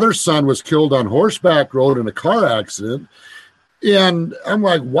another son was killed on Horseback Road in a car accident. And I'm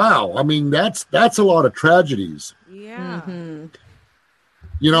like, wow, I mean, that's a lot of tragedies. Yeah. Mm-hmm.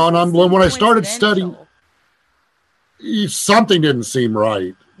 And when I started studying, Coincidental. something didn't seem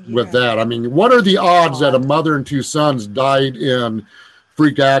right with that. I mean, what are the odds that a mother and two sons died in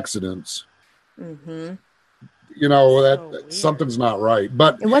freak accidents? Mm-hmm. That something's not right.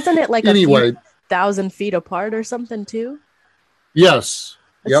 But And wasn't it like anyway, a few 1,000 feet apart or something too? yes.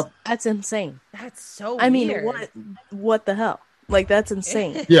 Yep. That's insane. That's so I mean, weird. what the hell? Like, that's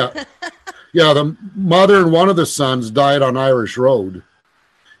insane. Yeah. Yeah. The mother and one of the sons died on Irish Road.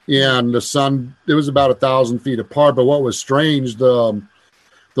 And the son, it was about 1,000 feet apart. But what was strange, the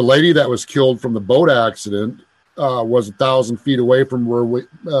lady that was killed from the boat accident was 1,000 feet away from where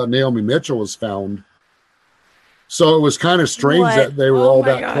Naomi Mitchell was found. So it was kind of strange that they were all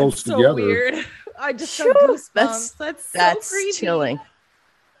that close so together. Weird. I just got Phew, goosebumps. That's so creepy. chilling.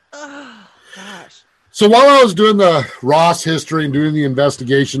 Oh gosh. So while I was doing the Ross history and doing the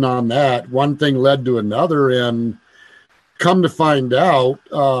investigation on that, one thing led to another, and come to find out,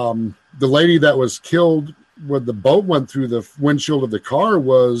 the lady that was killed when the boat went through the windshield of the car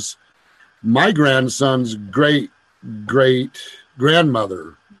was my grandson's great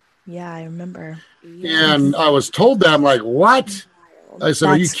grandmother. Yeah, I remember. And I was told that. I'm like, what? I said,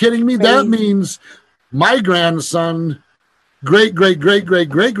 are you That's kidding me? crazy. That means my grandson, great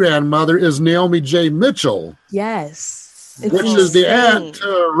grandmother is Naomi J. Mitchell, Yes. It's which is the insane. aunt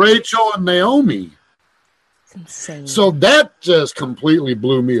to Rachel and Naomi. It's insane. So that just completely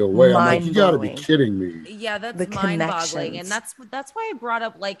blew me away. I'm like, you got to be Mind-blowing. kidding me. Yeah, that's The mind-boggling, and connections. that's why I brought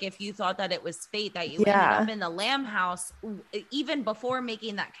up, like, if you thought that it was fate that you Yeah. ended up in the Lamb house, even before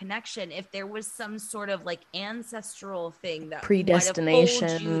making that connection, if there was some sort of like ancestral thing that might have pulled you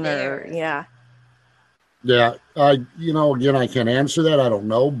predestination there. or yeah. Yeah, again, I can't answer that. I don't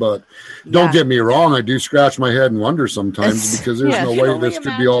know, but don't Yeah. get me wrong. I do scratch my head and wonder sometimes It's- because there's yeah. no I can way only this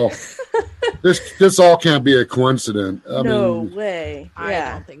could be all. imagine. This all can't be a coincidence. I No mean, way. I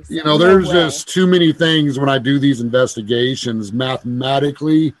Yeah. don't think so. you know, No there's way. just too many things when I do these investigations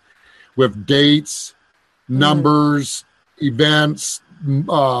mathematically with dates, numbers, events,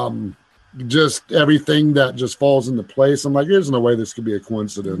 just everything that just falls into place. I'm like, there's no way this could be a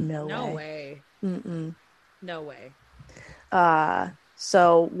coincidence. No No way. way. Mm-mm. No way.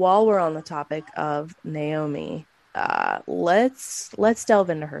 So while we're on the topic of Naomi, let's delve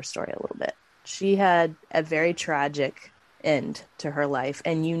into her story a little bit. She had a very tragic end to her life,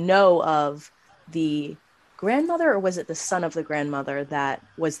 and you know of the grandmother, or was it the son of the grandmother that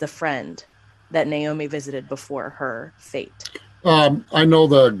was the friend that Naomi visited before her fate? I know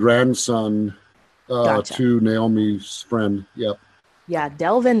the grandson Gotcha. to Naomi's friend. Yep. Yeah,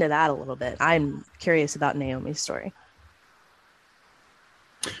 delve into that a little bit. I'm curious about Naomi's story.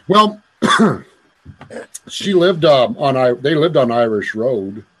 Well, she lived they lived on Irish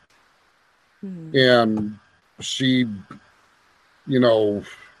Road, and she,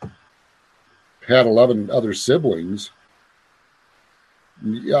 had 11 other siblings.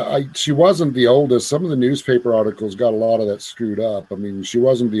 Yeah, she wasn't the oldest. Some of the newspaper articles got a lot of that screwed up. I mean, she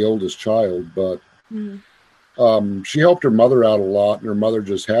wasn't the oldest child, but she helped her mother out a lot, and her mother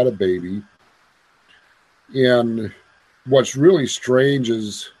just had a baby. And what's really strange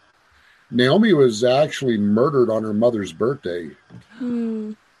is Naomi was actually murdered on her mother's birthday.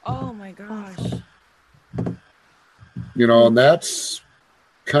 Oh my gosh. You know, and that's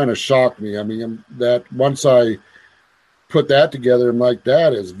kind of shocked me. I mean, that once I put that together, I'm like,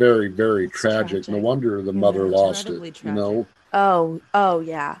 that is very, very tragic. No wonder the mother lost it. Tragic. You know? Oh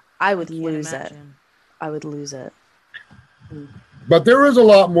yeah. I would lose it. I would lose it. But there was a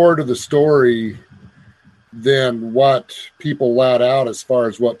lot more to the story than what people let out as far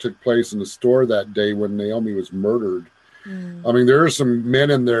as what took place in the store that day when Naomi was murdered. I mean, there are some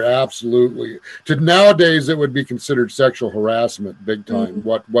men in there absolutely. To nowadays, it would be considered sexual harassment, big time.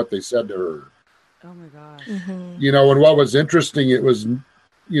 What they said to her. Oh my gosh. You know, and what was interesting, it was,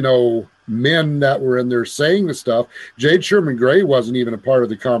 you know, men that were in there saying the stuff. Jade Sherman Gray wasn't even a part of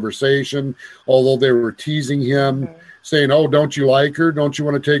the conversation, although they were teasing him, saying, "Oh, don't you like her? Don't you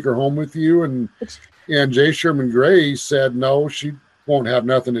want to take her home with you?" And Jay Sherman Gray said, "No, she won't have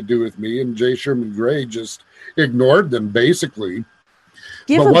nothing to do with me." And Jay Sherman Gray just ignored them, basically.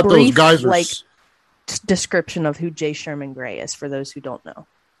 Give a brief, description of who Jay Sherman Gray is for those who don't know.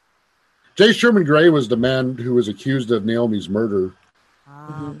 Jay Sherman Gray was the man who was accused of Naomi's murder.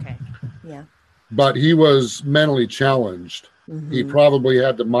 Okay. Yeah. But he was mentally challenged. He probably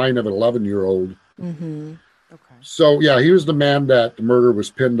had the mind of an 11-year-old. Okay. So, yeah, he was the man that the murder was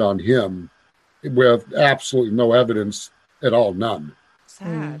pinned on him with absolutely no evidence at all, none.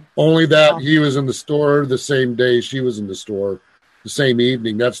 Sad. Only that he was in the store the same day she was in the store, the same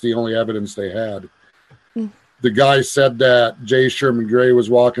evening. That's the only evidence they had. The guy said that Jay Sherman Gray was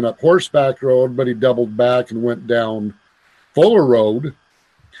walking up Horseback Road, but he doubled back and went down Fuller Road.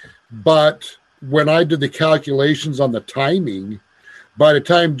 But when I did the calculations on the timing, by the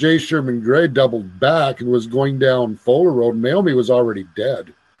time Jay Sherman Gray doubled back and was going down Fuller Road, Naomi was already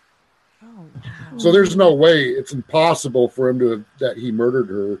dead. Oh, wow. So there's no way, it's impossible for him to that he murdered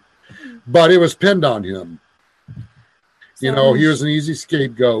her. But it was pinned on him. You know, he was an easy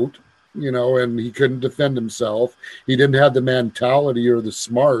scapegoat, you know, and he couldn't defend himself. He didn't have the mentality or the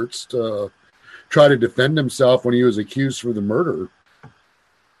smarts to try to defend himself when he was accused for the murder.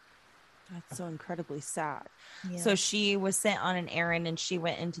 That's so incredibly sad. Yeah. So she was sent on an errand and she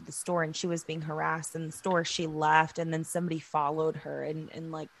went into the store and she was being harassed in the store. She left and then somebody followed her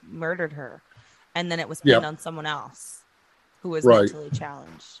and like murdered her. And then it was pinned on someone else who was mentally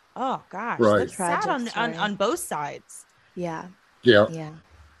challenged. Oh gosh. That's sad on both sides. Yeah. Yeah. Yeah.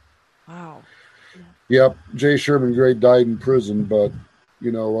 Wow. Yep. Jay Sherman Gray died in prison, but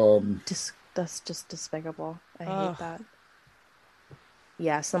you know, that's just despicable. I hate that.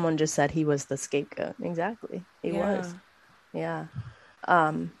 Yeah, someone just said he was the scapegoat. Exactly. He was. Yeah.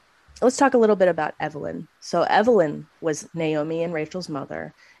 Let's talk a little bit about Evelyn. So Evelyn was Naomi and Rachel's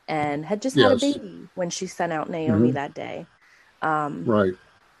mother and had just had a baby when she sent out Naomi that day. Right.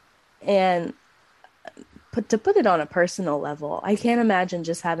 And to put it on a personal level, I can't imagine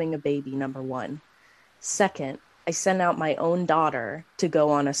just having a baby, number one. Second, I sent out my own daughter to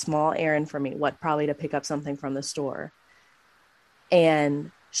go on a small errand for me, probably to pick up something from the store.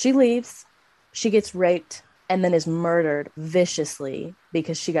 And she leaves, she gets raped, and then is murdered viciously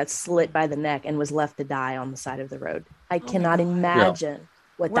because she got slit by the neck and was left to die on the side of the road. I cannot imagine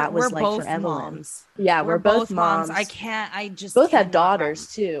what that was like for Evelyn. Moms. Yeah, we're both moms. I just both have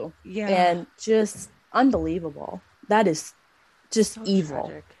daughters too. Yeah. And just unbelievable. That is just So evil.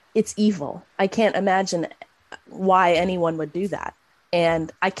 tragic. It's evil. I can't imagine why anyone would do that.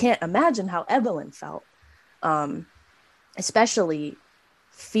 And I can't imagine how Evelyn felt. Especially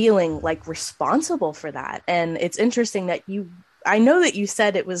feeling like responsible for that. And it's interesting that I know that you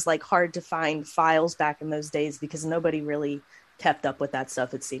said it was like hard to find files back in those days because nobody really kept up with that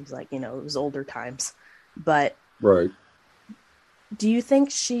stuff. It seems like, you know, it was older times, but do you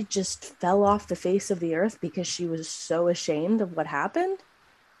think she just fell off the face of the earth because she was so ashamed of what happened?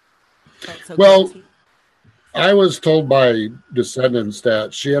 Well, I was told by descendants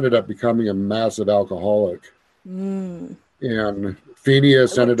that she ended up becoming a massive alcoholic. And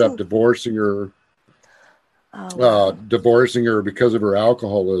Phineas ended up divorcing her, divorcing her because of her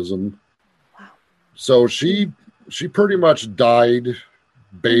alcoholism. Wow. So she pretty much died.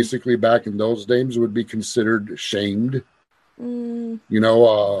 Basically, back in those days, would be considered shamed. You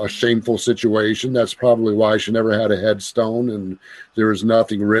know, a shameful situation. That's probably why she never had a headstone, and there was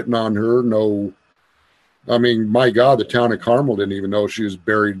nothing written on her. No. I mean, my God, the town of Carmel didn't even know she was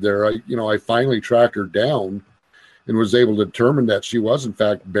buried there. I finally tracked her down. and was able to determine that she was in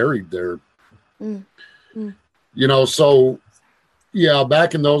fact buried there. You know, so yeah,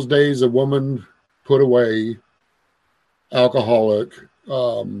 back in those days, a woman put away, alcoholic.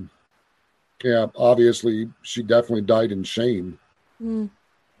 Yeah, obviously she definitely died in shame.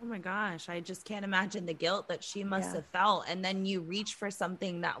 Oh my gosh, I just can't imagine the guilt that she must have felt. And then you reach for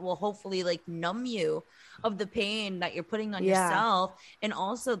something that will hopefully like numb you of the pain that you're putting on yourself, and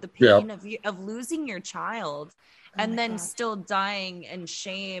also the pain of losing your child, and then still dying in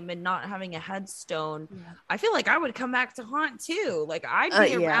shame and not having a headstone. I feel like I would come back to haunt too. Like I'd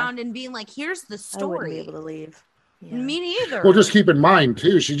be around and being like, here's the story. I wouldn't be able to leave. Me neither. Well, just keep in mind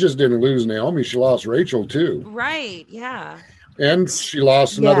too, she just didn't lose Naomi, she lost Rachel too. Right. Yeah. And she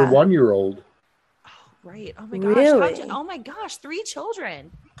lost another 1-year-old. Oh, right. Oh my gosh. Really? Oh my gosh. 3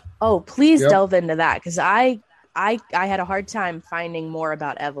 children. Oh, please delve into that, because I had a hard time finding more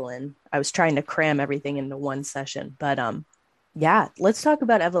about Evelyn. I was trying to cram everything into one session, but let's talk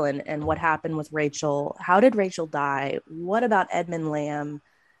about Evelyn and what happened with Rachel. How did Rachel die? What about Edmund Lamb,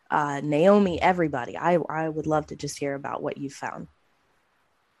 Naomi, everybody? I would love to just hear about what you found.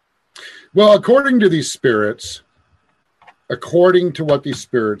 Well, according to these spirits, according to what these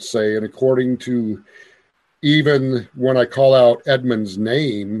spirits say, and according to even when I call out Edmund's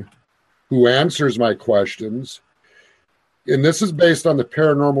name, who answers my questions, and this is based on the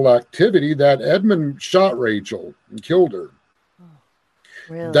paranormal activity, that Edmund shot Rachel and killed her.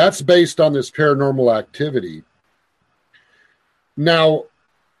 Really? That's based on this paranormal activity. Now,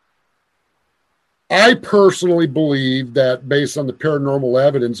 I personally believe that based on the paranormal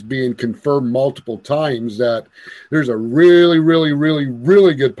evidence being confirmed multiple times, that there's a really, really, really,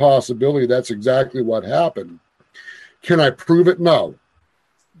 really good possibility that's exactly what happened. Can I prove it? No.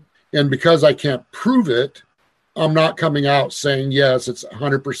 And because I can't prove it, I'm not coming out saying, yes, it's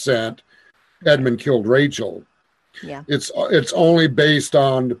 100% Edmund killed Rachel. Yeah. It's only based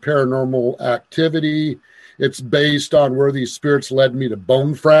on the paranormal activity. It's based on where these spirits led me to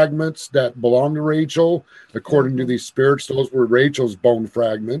bone fragments that belong to Rachel. According to these spirits, those were Rachel's bone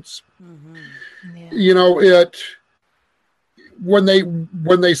fragments. You know, when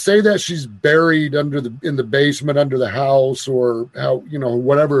they say that she's buried in the basement under the house, or how, you know,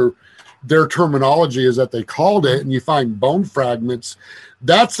 whatever their terminology is that they called it, and you find bone fragments,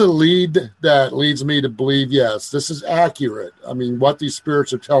 that's a lead that leads me to believe, yes, this is accurate. I mean, what these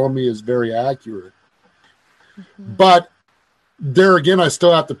spirits are telling me is very accurate. But there again, I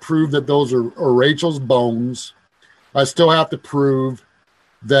still have to prove that those are Rachel's bones. I still have to prove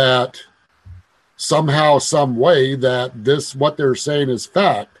that somehow, some way, that what they're saying is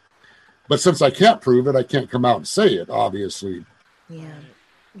fact. But since I can't prove it, I can't come out and say it, obviously. Yeah.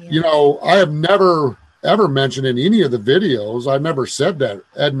 You know, I have never, ever mentioned in any of the videos, I never said that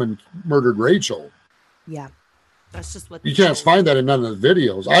Edmund murdered Rachel. Yeah. That's just what you can't find that in none of the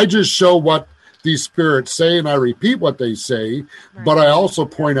videos. I just show what these spirits say, and I repeat what they say, but I also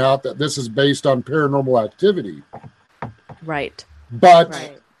point out that this is based on paranormal activity. Right.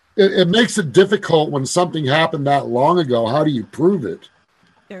 But it makes it difficult when something happened that long ago. How do you prove it?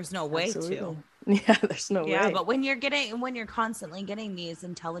 There's no way to. Yeah, there's no way. Yeah, but when you're constantly getting these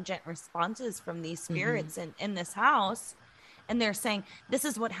intelligent responses from these spirits in this house, and they're saying, this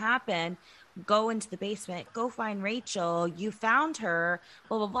is what happened, go into the basement, go find Rachel, you found her,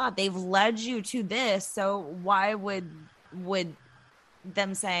 blah, blah, blah. They've led you to this. So why would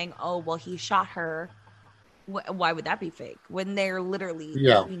them saying, oh, well, he shot her, why would that be fake when they're literally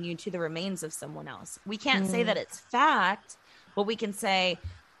leading you to the remains of someone else? We can't say that it's fact, but we can say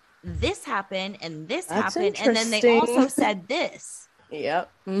this happened and this happened, and then they also said this.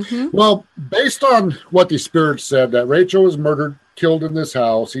 Yep. Well, based on what the spirits said, that Rachel was murdered, killed in this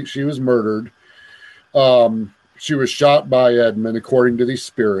house. She was murdered. She was shot by Edmund, according to these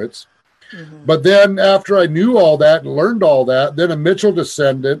spirits. But then after I knew all that and learned all that, then a Mitchell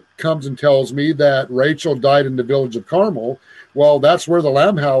descendant comes and tells me that Rachel died in the village of Carmel. Well, that's where the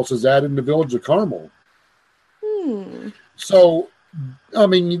Lamb house is at, in the village of Carmel. So, I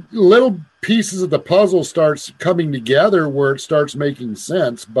mean, little pieces of the puzzle starts coming together where it starts making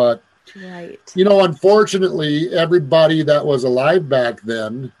sense. But, you know, unfortunately, everybody that was alive back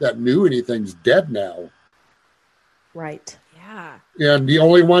then that knew anything's dead now. Right. Yeah. And the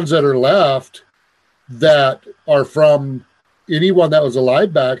only ones that are left that are from anyone that was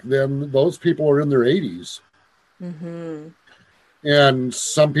alive back then, those people are in their 80s. And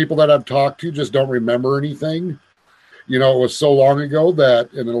some people that I've talked to just don't remember anything. You know, it was so long ago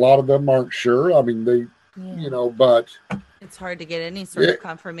that, and a lot of them aren't sure. I mean, they, you know, but it's hard to get any sort of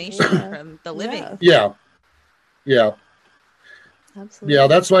confirmation from the living. Yeah. Absolutely. Yeah,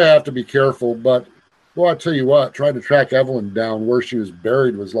 that's why I have to be careful. But Well, I tell you what, trying to track Evelyn down where she was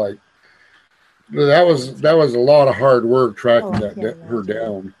buried was like that was a lot of hard work tracking her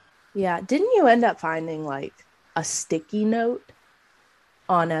down. Yeah. Didn't you end up finding like a sticky note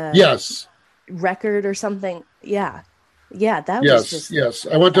on a Yes. record or something? Yeah. Yeah, that was just... Yes.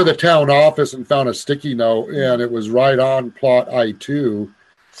 I went to the town office and found a sticky note, and it was right on plot I-2.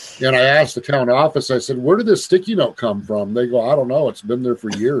 And I asked the town office, I said, where did this sticky note come from? They go, I don't know. It's been there for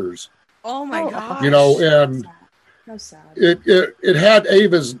years. Oh my gosh. You know, and how sad. It had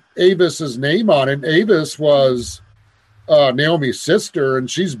Avis's name on it. Avis was Naomi's sister, and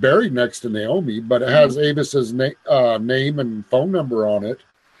she's buried next to Naomi, but it has Avis's name and phone number on it.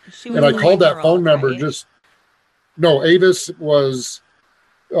 And I called that phone number, right? No, Avis was,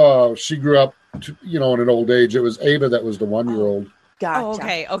 she grew up, in an old age. It was Ava that was the 1-year-old.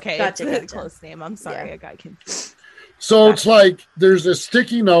 Gotcha. Oh, okay. Gotcha. Close name. I'm sorry. Yeah. I got confused. So It's like there's a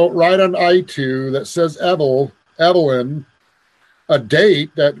sticky note right on I-2 that says Evelyn, a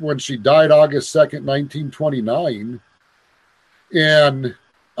date that when she died, August 2nd, 1929. And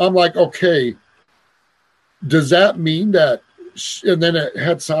I'm like, okay, does that mean that? And then it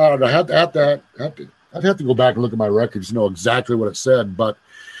had, I'd have to go back and look at my records to know exactly what it said. But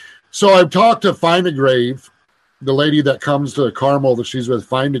so I've talked to Find a Grave, the lady that comes to Carmel that she's with,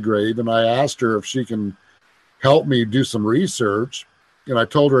 Find a Grave, and I asked her if she can help me do some research. And I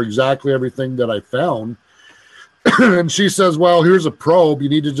told her exactly everything that I found. And she says, well, here's a probe. You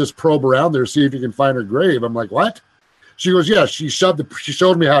need to just probe around there, see if you can find her grave. I'm like, what? She goes, yeah, she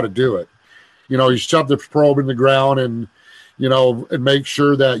showed me how to do it. You shove the probe in the ground and make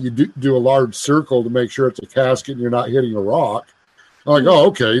sure that you do a large circle to make sure it's a casket and you're not hitting a rock. I'm like, oh,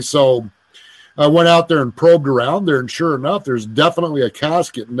 okay. So I went out there and probed around there, and sure enough, there's definitely a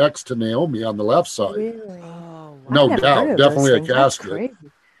casket next to Naomi on the left side. Really? Oh, wow. No doubt. Definitely a casket.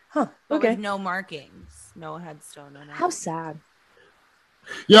 Huh. But okay. with no markings, no headstone. No. How sad.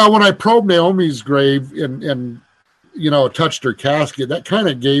 Yeah, when I probed Naomi's grave and touched her casket, that kind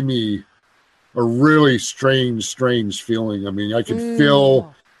of gave me a really strange feeling. I mean, I could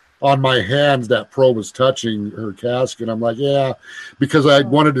feel on my hands that probe was touching her casket. I'm like, yeah, because I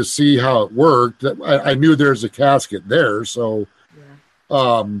wanted to see how it worked. I knew there's a casket there. So,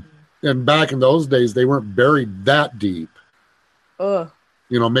 and back in those days, they weren't buried that deep.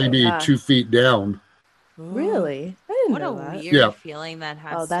 Maybe 2 feet down. Really? I didn't know that. What a weird feeling that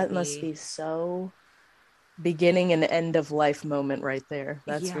has to be. Oh, that must be so beginning and end of life moment right there.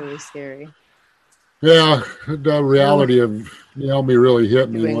 That's really scary. Yeah, the reality of Naomi really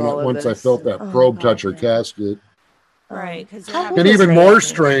hit me once I felt that probe touch her casket. Right. And even more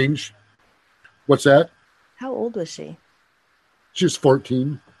strange. What's that? How old was she? She was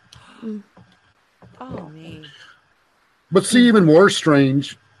 14. Oh, me. But see, even more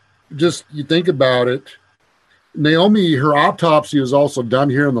strange, just you think about it, Naomi, her autopsy was also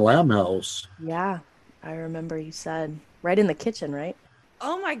done here in the Lamb House. Yeah, I remember you said. Right in the kitchen, right?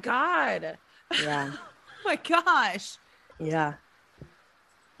 Oh, my God. Yeah. Oh my gosh. Yeah.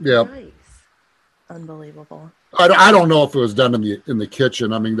 Yeah. Nice. Unbelievable. I don't know if it was done in the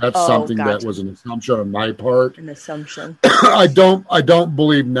kitchen. I mean, that's something that was an assumption on my part. An assumption. I don't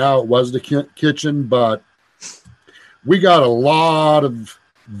believe now it was the kitchen, but we got a lot of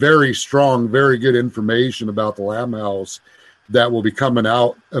very strong, very good information about the Lamb House that will be coming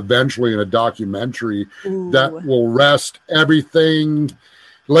out eventually in a documentary that will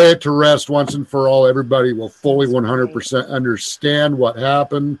lay it to rest once and for all. Everybody will fully 100% understand what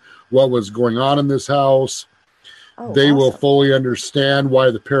happened, what was going on in this house. They will fully understand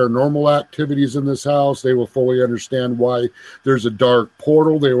why the paranormal activities in this house. They will fully understand why there's a dark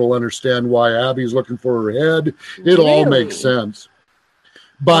portal. They will understand why Abby's looking for her head. It'll all make sense.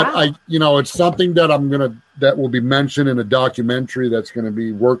 But it's something that that will be mentioned in a documentary that's going to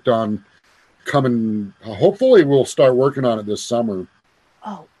be worked on coming. Hopefully we'll start working on it this summer.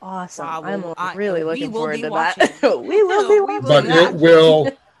 Oh, awesome. Wow, I'm really looking forward to watching. that. We will be watching.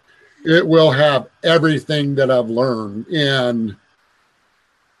 But it will have everything that I've learned. And,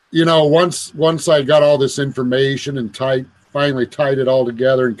 once I got all this information and finally tied it all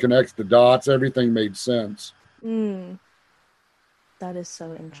together and connects the dots, everything made sense. That is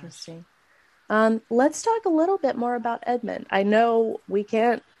so interesting. Let's talk a little bit more about Edmund. I know we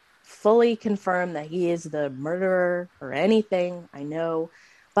can't fully confirm that he is the murderer or anything. I know,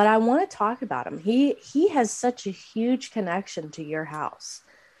 but I want to talk about him. He has such a huge connection to your house.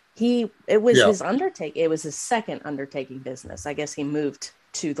 It was his undertaking. It was his second undertaking business. I guess he moved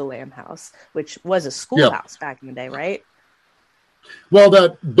to the Lamb House, which was a schoolhouse back in the day, right? Well,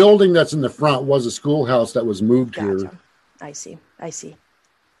 that building that's in the front was a schoolhouse that was moved here. I see.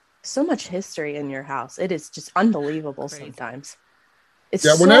 So much history in your house. It is just unbelievable sometimes. It's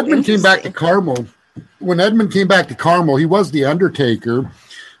when so Edmund came back to interesting. Carmel, he was the undertaker,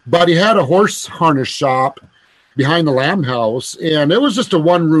 but he had a horse harness shop behind the Lamb House, and it was just a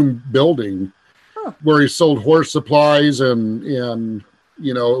one-room building where he sold horse supplies and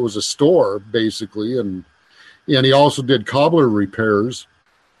you know, it was a store basically, and he also did cobbler repairs.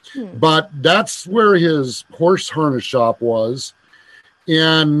 But that's where his horse harness shop was.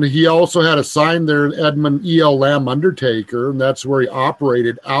 And he also had a sign there, Edmund E.L. Lamb Undertaker, and that's where he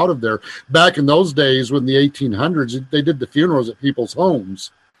operated out of there. Back in those days, when the 1800s, they did the funerals at people's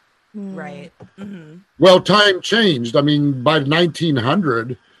homes. Right. Mm-hmm. Well, time changed. I mean, by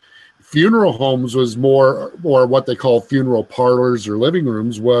 1900, funeral homes was more, or what they call funeral parlors or living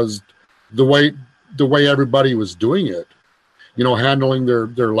rooms, was the way everybody was doing it. You know, handling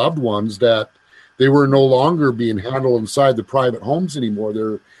their loved ones, that they were no longer being handled inside the private homes anymore.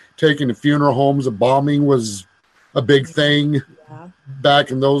 They're taking to funeral homes. A bombing was a big thing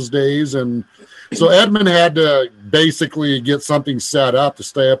back in those days. And so Edmund had to basically get something set up to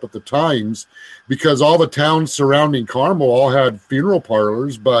stay up at the times, because all the towns surrounding Carmel all had funeral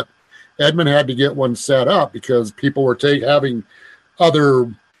parlors, but Edmund had to get one set up because people were having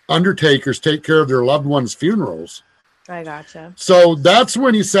other undertakers take care of their loved ones' funerals. I gotcha. So that's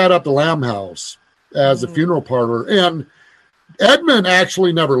when he set up the Lamb House as a funeral parlor. And Edmund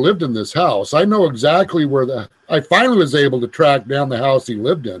actually never lived in this house. I know exactly where I finally was able to track down the house he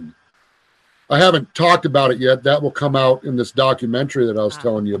lived in. I haven't talked about it yet. That will come out in this documentary that I was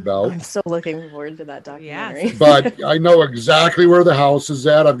telling you about. I'm so looking forward to that documentary. Yes. But I know exactly where the house is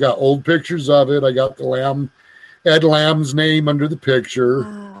at. I've got old pictures of it. I got Ed Lamb's name under the picture.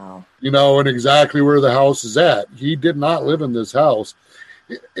 Wow. You know, and exactly where the house is at. He did not live in this house.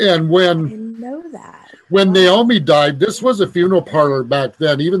 And I didn't know that. when Naomi died, this was a funeral parlor back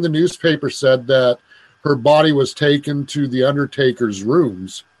then. Even the newspaper said that her body was taken to the undertaker's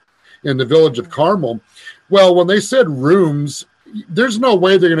rooms in the village of Carmel. Well, when they said rooms, there's no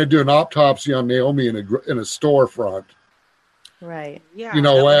way they're going to do an autopsy on Naomi in a storefront. Right. Yeah. You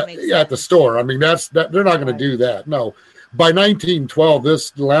know, at the store. I mean, they're not going to do that. No. By 1912,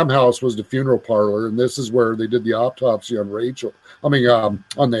 the Lamb House was the funeral parlor, and this is where they did the autopsy on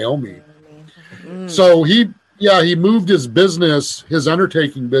on Naomi. So he moved his business, his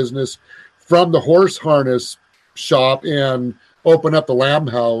undertaking business, from the horse harness shop and opened up the Lamb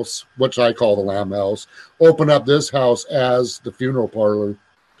House, which I call the Lamb House, open up this house as the funeral parlor.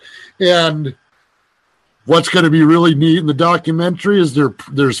 And what's going to be really neat in the documentary is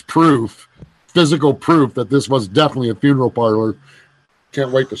there's proof, physical proof, that this was definitely a funeral parlor.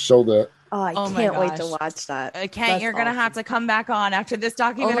 Can't wait to show that. Oh, I can't wait to watch that. Kent, you're going to have to come back on after this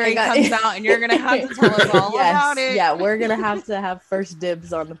documentary comes out, and you're going to have to tell us all about it. Yeah, we're going to have first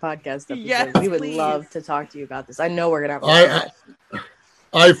dibs on the podcast episode. Yes, we would love to talk to you about this. I know we're going to have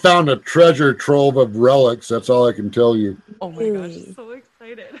I found a treasure trove of relics. That's all I can tell you. Oh my gosh, I'm so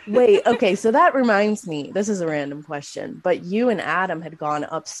excited. Wait, okay, so that reminds me, this is a random question, but you and Adam had gone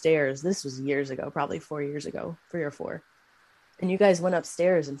upstairs. This was years ago, probably 4 years ago, 3 or 4. And you guys went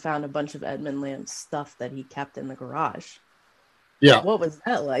upstairs and found a bunch of Edmund Lamb's stuff that he kept in the garage. Yeah. What was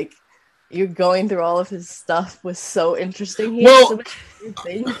that like? You going through all of his stuff was so interesting. Well,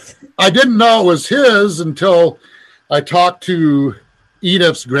 I didn't know it was his until I talked to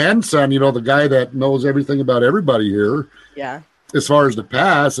Edith's grandson, you know, the guy that knows everything about everybody here. Yeah. As far as the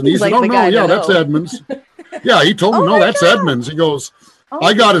past. And he said, like, oh, no, yeah, that's Edmund's. Yeah, he told me, no, that's Edmund's. He goes,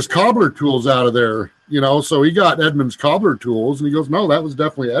 I got his cobbler tools out of there, you know, so he got Edmund's cobbler tools. And he goes, no, that was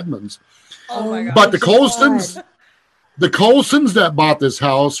definitely Edmund's. Oh, my God. But the Colsons that bought this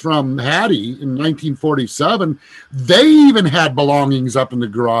house from Hattie in 1947, they even had belongings up in the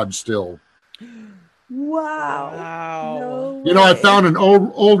garage still. Wow. No you know, I found an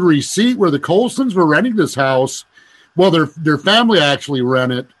old receipt where the Colsons were renting this house. Well, their family actually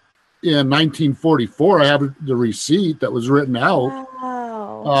rented in 1944. I have the receipt that was written out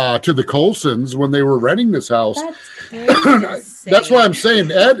to the Colsons when they were renting this house. That's why I'm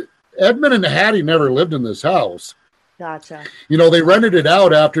saying Edmund and Hattie never lived in this house. Gotcha. You know, they rented it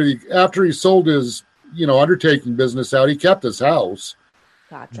out after he sold his, you know, undertaking business out. He kept his house.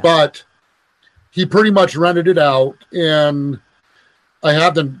 Gotcha. But he pretty much rented it out, and I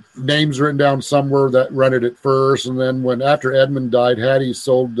have the names written down somewhere that rented it first. And then after Edmund died, Hattie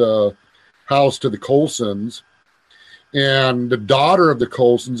sold the house to the Colsons. And the daughter of the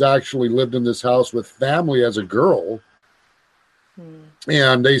Colsons actually lived in this house with family as a girl.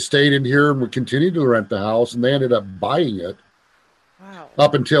 And they stayed in here and would continue to rent the house, and they ended up buying it. Wow.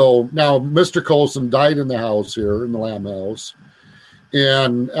 Up until now, Mr. Colson died in the house here, in the Lamb House.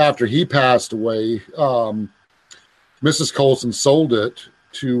 And after he passed away, Mrs. Colson sold it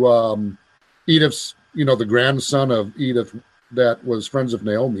to Edith's, the grandson of Edith that was friends of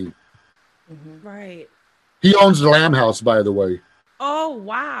Naomi. Mm-hmm. Right. He owns the Lamb House, by the way. Oh,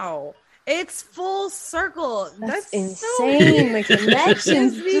 wow. It's full circle. That's insane. The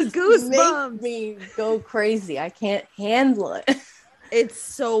connections just goosebumps. Make me go crazy. I can't handle it. It's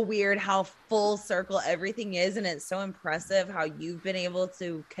so weird how full circle everything is, and it's so impressive how you've been able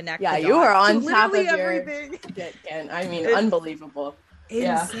to connect. Yeah, you are on top of everything. I mean, it's unbelievable.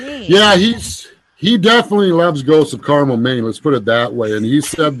 Insane. Yeah, he definitely loves Ghosts of Carmel, Maine. Let's put it that way. And he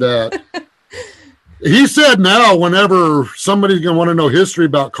said that. He said now, whenever somebody's going to want to know history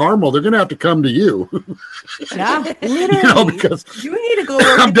about Carmel, they're going to have to come to you. Yeah, literally. Because you need to go.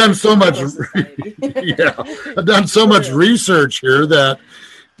 I've done so much. I've done so much research here that,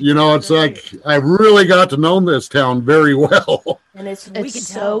 it's like I really got to know this town very well. And it's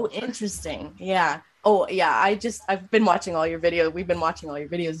so interesting. Yeah. Oh yeah. I've been watching all your videos. We've been watching all your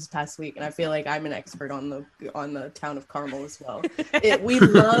videos this past week, and I feel like I'm an expert on the town of Carmel as well. We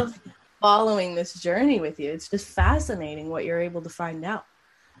love following this journey with you. It's just fascinating what you're able to find out.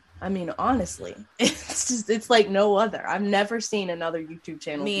 I mean, honestly, it's like no other. I've never seen another YouTube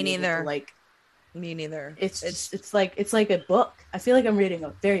channel. Me neither. Me neither. It's like a book. I feel like I'm reading a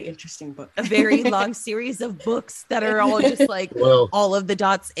very interesting book. A very long series of books that are all just like all of the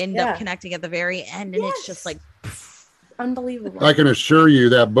dots end up connecting at the very end, and it's just like unbelievable. I can assure you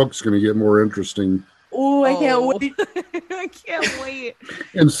that book's going to get more interesting. Oh, I can't wait. I can't wait.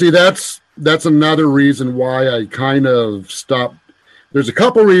 And see, that's another reason why I kind of stopped. There's a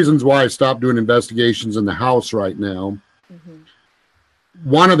couple reasons why I stopped doing investigations in the house right now. Mm-hmm.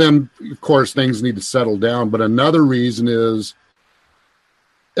 One of them, of course, things need to settle down. But another reason is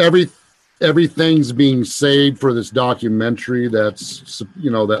everything's being saved for this documentary that's,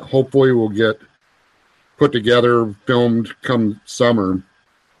 that hopefully will get put together, filmed come summer.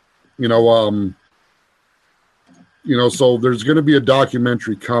 So there's going to be a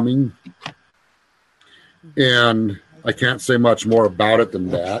documentary coming, and I can't say much more about it than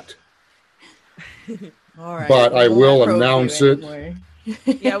that. All right, but I will announce it.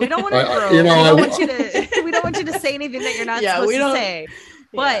 Yeah, we don't want to. We don't want you to say anything that you're not supposed to say.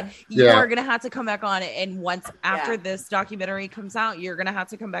 But you are going to have to come back on it, and once after this documentary comes out, you're going to have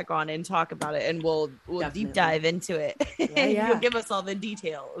to come back on and talk about it, and we'll deep dive into it. And you'll give us all the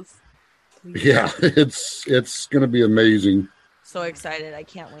details. Yeah, it's going to be amazing. So excited. I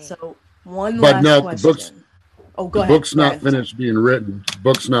can't wait. So one last question. The book's not finished being written.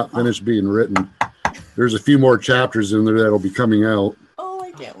 There's a few more chapters in there that'll be coming out. Oh,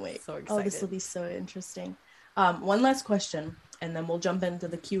 I can't wait. So excited. Oh, this will be so interesting. One last question, and then we'll jump into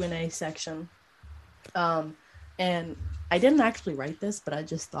the Q&A section. And I didn't actually write this, but I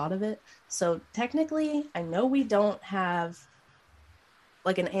just thought of it. So technically, I know we don't have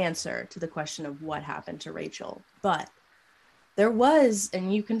like an answer to the question of what happened to Rachel, but there was,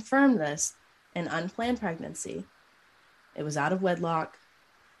 and you confirmed this, an unplanned pregnancy. It was out of wedlock.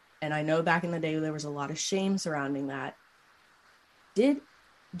 And I know back in the day, there was a lot of shame surrounding that. Do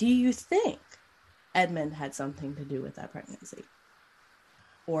you think Edmund had something to do with that pregnancy?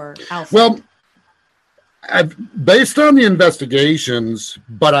 Or Alfred? Well, based on the investigations,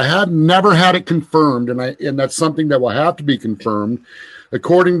 but I had never had it confirmed, and that's something that will have to be confirmed.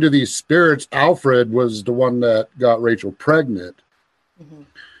 According to these spirits, Alfred was the one that got Rachel pregnant.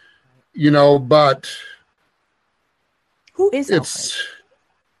 Mm-hmm. But who is Alfred?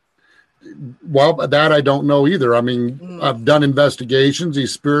 Well, that I don't know either. I mean, I've done investigations.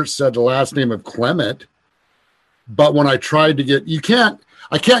 These spirits said the last name of Clement, but when I tried to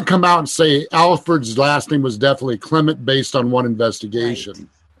I can't come out and say Alfred's last name was definitely Clement based on one investigation.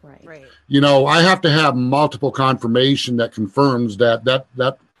 Right. I have to have multiple confirmation that confirms that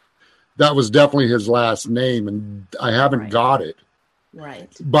was definitely his last name, and I haven't got it. Right.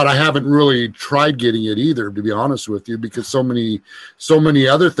 But I haven't really tried getting it either, to be honest with you, because so many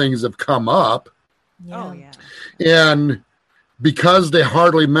other things have come up. Yeah. Oh yeah. And because they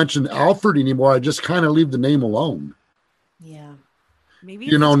hardly mention Alfred anymore, I just kind of leave the name alone. Yeah.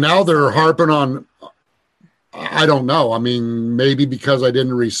 Maybe now they're harping on, I don't know. I mean, maybe because I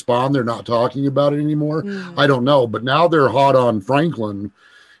didn't respond, they're not talking about it anymore. I don't know. But now they're hot on Franklin.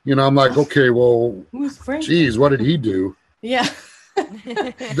 I'm like, okay, well, who's Franklin? Geez, what did he do? Yeah. I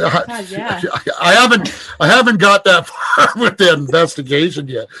haven't got that far with the investigation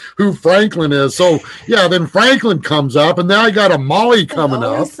yet, who Franklin is. So then Franklin comes up, and then I got a Molly coming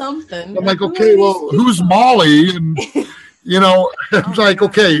up. Something. I'm like, okay, well, who's Molly? And You know, it's like,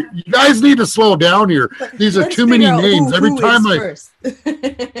 okay, you guys need to slow down here. These are too many names. Every time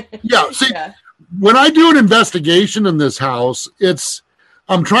when I do an investigation in this house,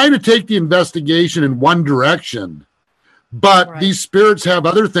 I'm trying to take the investigation in one direction, but these spirits have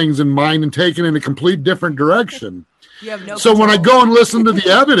other things in mind and take it in a complete different direction. So when I go and listen to the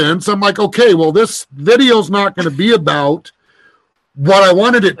evidence, I'm like, okay, well, this video's not going to be about what I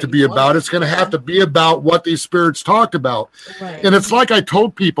wanted it to be about. It's going to have to be about what these spirits talked about. Right. And it's like I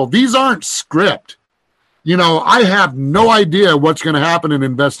told people, these aren't script. You know, I have no idea what's going to happen in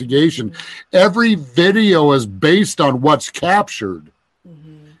investigation. Every video is based on what's captured.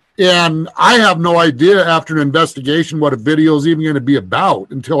 And I have no idea after an investigation what a video is even going to be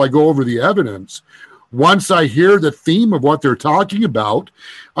about until I go over the evidence. Once I hear the theme of what they're talking about,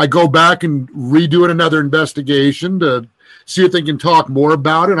 I go back and redo another investigation to see if they can talk more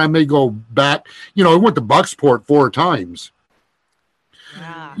about it. I may go back, you know, I went to Bucksport 4 times,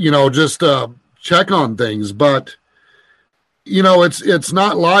 you know, just check on things. But, you know, it's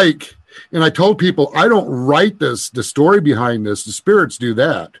not like, and I told people, I don't write the story behind this. The spirits do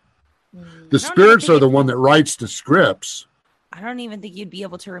that. The spirits are the one that writes the scripts. I don't even think you'd be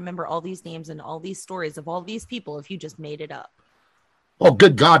able to remember all these names and all these stories of all these people if you just made it up. Oh,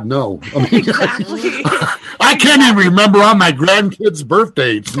 good God, no. I mean, exactly. I can't even remember all my grandkids' birth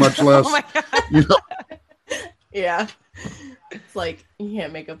dates, much less. Oh my God. You know? Yeah. It's like, you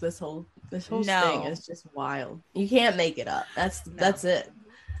can't make up this whole thing. It's just wild. You can't make it up. That's it.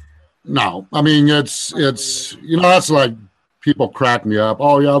 No, I mean, it's you know, that's like people crack me up.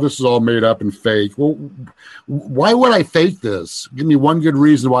 Oh, yeah, this is all made up and fake. Well, why would I fake this? Give me one good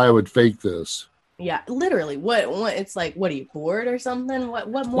reason why I would fake this. Yeah, literally. What? It's like, what are you, bored or something? What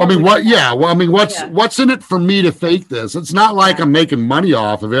more? Well, I mean, what? Yeah. Well, I mean, what's in it for me to fake this? It's not like I'm making money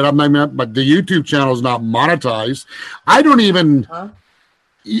off of it. I mean, but the YouTube channel is not monetized. I don't even.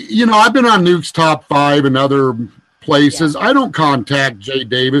 You know, I've been on Nuke's Top 5 and other places. I don't contact Jay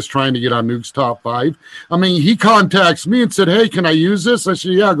Davis trying to get on Nuke's Top 5. I mean, he contacts me and said, "Hey, can I use this?" I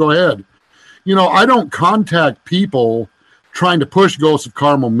said, "Yeah, go ahead." You know, I don't contact people trying to push Ghosts of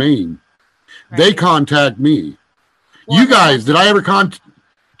Carmel, Maine. They contact me. Well, you guys, did I ever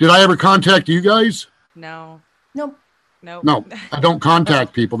contact you guys? No. Nope. No, I don't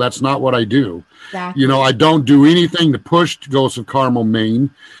contact people. That's not what I do. Exactly. You know, I don't do anything to push Ghosts of Carmel, Maine.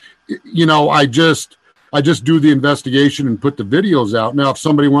 You know, I just do the investigation and put the videos out. Now, if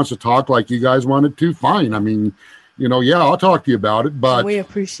somebody wants to talk like you guys wanted to, fine. I mean, you know, yeah, I'll talk to you about it, but we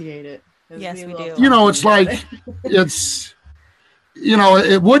appreciate it. Yes, we do. You know, it's like it's. You know,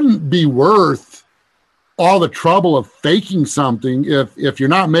 it wouldn't be worth all the trouble of faking something if you're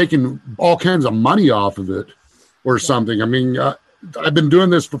not making all kinds of money off of it or something. I mean, I've been doing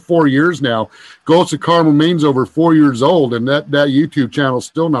this for 4 years now. Ghosts of Carmel, Maine's over 4 years old, and that YouTube channel is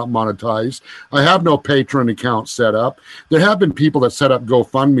still not monetized. I have no Patreon account set up. There have been people that set up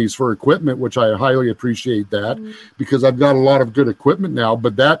GoFundMe's for equipment, which I highly appreciate that because I've got a lot of good equipment now,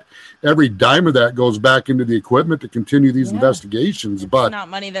 but that every dime of that goes back into the equipment to continue these investigations. But it's not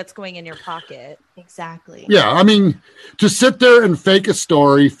money that's going in your pocket. Exactly. Yeah, I mean, to sit there and fake a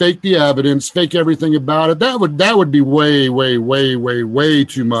story, fake the evidence, fake everything about it, that would be way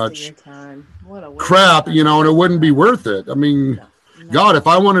too much crap, you know, and it wouldn't be worth it. I mean, God, if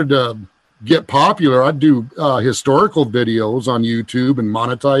I wanted to get popular, I'd do historical videos on YouTube and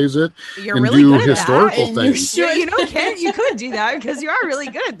monetize it. You're and really do good at historical that. things. You know, Kent, you could do that because you are really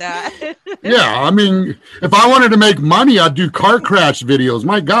good at that. Yeah, I mean, if I wanted to make money, I'd do car crash videos.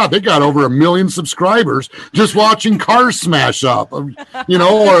 My God, they got over 1 million subscribers just watching cars smash up, you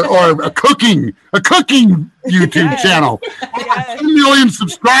know, or a cooking YouTube channel. 2 million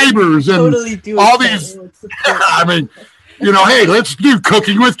subscribers and totally all these. I mean, you know, hey, let's do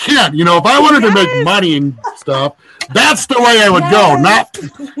Cooking with Kent. You know, if I wanted to make money and stuff, that's the way I would go, not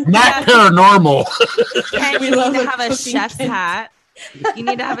paranormal. Kent, you need to have a chef's hat. You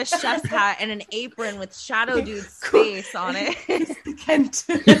need to have a chef's hat and an apron with Shadow Dude's face on it. Kent.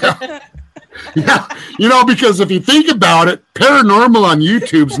 Yeah, you know, because if you think about it, paranormal on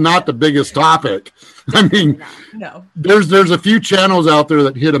YouTube's not the biggest topic. I mean, no. There's a few channels out there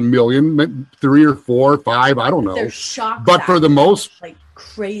that hit 1 million, 3 or 4 or 5, I don't know. They're shocked. But for the most, like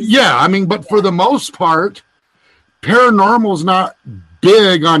crazy. Yeah, I mean, but for the most part, paranormal is not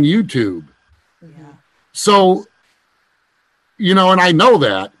big on YouTube. Yeah. So, you know, and I know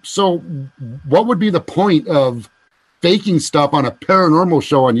that. So, what would be the point of faking stuff on a paranormal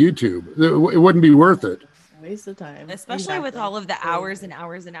show on YouTube? It wouldn't be worth it. Waste of time, especially with all of the hours and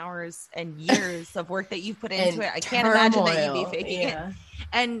hours and hours and years of work that you've put into it. I can't imagine that you'd be faking it.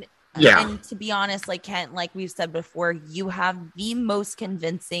 And Yeah. And to be honest, like Kent, like we've said before, you have the most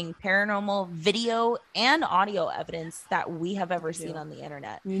convincing paranormal video and audio evidence that we have ever seen on the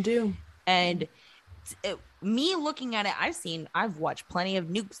internet. You do. And me looking at it, I've watched plenty of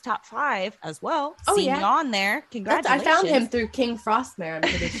Nuke's Top 5 as well. Seen you on there. Congratulations. I found him through King Frostmare, I'm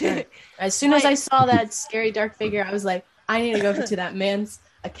pretty sure. As soon as I saw that scary dark figure, I was like, I need to go to that man's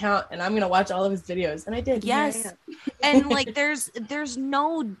account and I'm gonna watch all of his videos. And I did. Yes. And like there's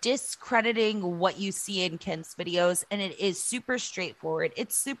no discrediting what you see in Kent's videos, and it is super straightforward.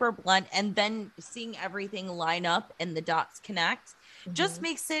 It's super blunt, and then seeing everything line up and the dots connect just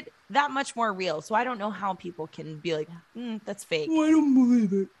makes it that much more real. So I don't know how people can be like, that's fake. I don't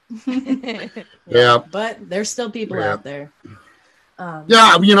believe it. Yeah. But there's still people out there.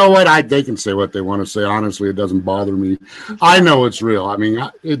 Yeah, you know what? They can say what they want to say. Honestly, it doesn't bother me. I know it's real. I mean,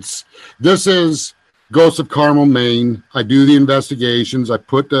 this is Ghosts of Carmel, Maine. I do the investigations. I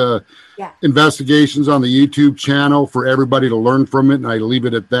put the investigations on the YouTube channel for everybody to learn from it, and I leave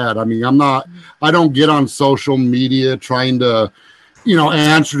it at that. I mean, I don't get on social media trying to,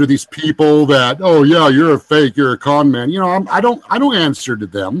 answer to these people that, oh yeah, you're a fake, you're a con man. I don't answer to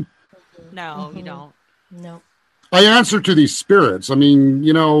them. No, you don't. No. I answer to these spirits. I mean,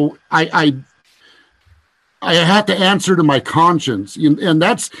 I have to answer to my conscience. And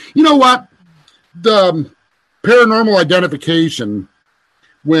that's, what? The paranormal identification,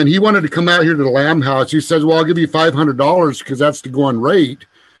 when he wanted to come out here to the Lamb House, he says, well, I'll give you $500 because that's the going rate.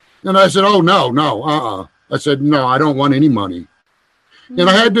 And I said, oh, no. I said, no, I don't want any money. And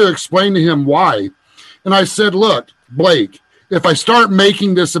I had to explain to him why. And I said, look, Blake, if I start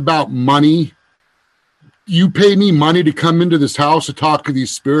making this about money, you pay me money to come into this house to talk to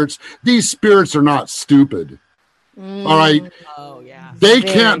these spirits. These spirits are not stupid. All right. Oh, yeah. They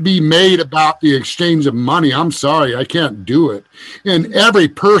can't be made about the exchange of money. I'm sorry. I can't do it. And every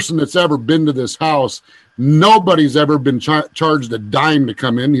person that's ever been to this house, nobody's ever been charged a dime to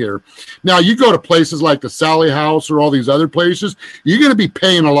come in here. Now, you go to places like the Sally House or all these other places, you're going to be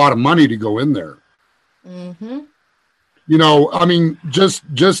paying a lot of money to go in there. Mm-hmm. I mean,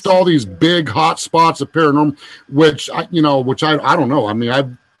 just all these big hot spots of paranormal, which I don't know. I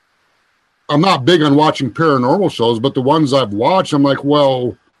mean, I'm not big on watching paranormal shows, but the ones I've watched, I'm like,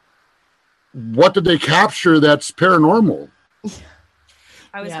 well, what did they capture that's paranormal?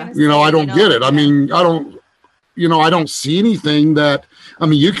 I was gonna say, I don't get it. I mean, I don't see anything that, I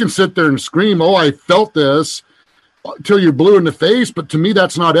mean, you can sit there and scream, oh, I felt this till you're blue in the face, but to me,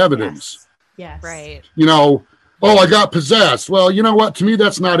 that's not evidence. Yes. Right. Oh, I got possessed. Well, you know what? To me,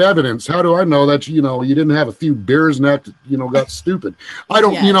 that's not evidence. How do I know that, you didn't have a few beers and that, got stupid? I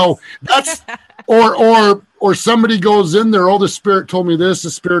don't, that's, or somebody goes in there. Oh, the spirit told me this. The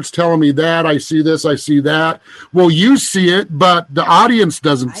spirit's telling me that. I see this. I see that. Well, you see it, but the audience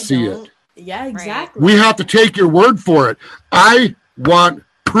doesn't see it. Yeah, exactly. We have to take your word for it. I want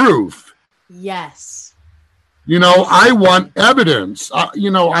proof. Yes. I want evidence.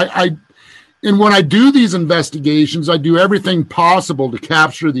 And when I do these investigations, I do everything possible to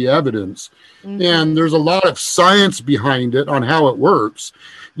capture the evidence. Mm-hmm. And there's a lot of science behind it on how it works.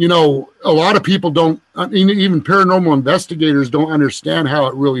 A lot of people don't, even paranormal investigators don't understand how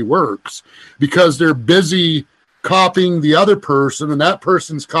it really works because they're busy copying the other person and that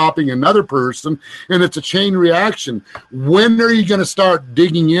person's copying another person. And it's a chain reaction. When are you going to start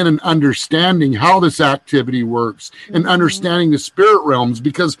digging in and understanding how this activity works and understanding the spirit realms?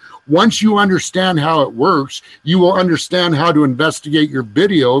 Because once you understand how it works, you will understand how to investigate your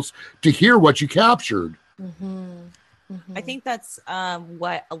videos to hear what you captured. Mm-hmm. Mm-hmm. I think that's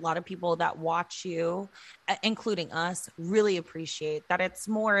what a lot of people that watch you, including us, really appreciate. That it's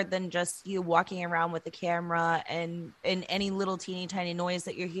more than just you walking around with the camera and in any little teeny tiny noise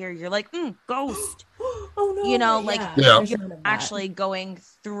that you hear, you're like, ghost. Oh no! You're actually going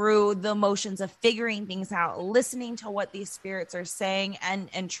through the motions of figuring things out, listening to what these spirits are saying,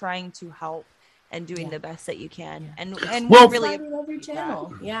 and trying to help and doing the best that you can. And we really love your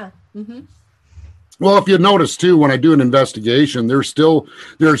channel. Yeah. Mm-hmm. Well, if you notice too, when I do an investigation, there's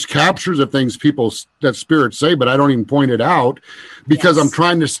captures of things that spirits say, but I don't even point it out because I'm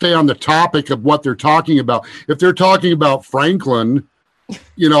trying to stay on the topic of what they're talking about. If they're talking about Franklin,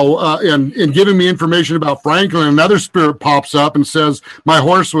 and giving me information about Franklin, another spirit pops up and says, my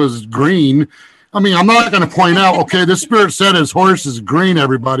horse was green. I mean, I'm not going to point out, okay, this spirit said his horse is green,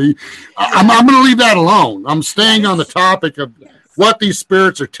 everybody. I'm going to leave that alone. I'm staying on the topic of what these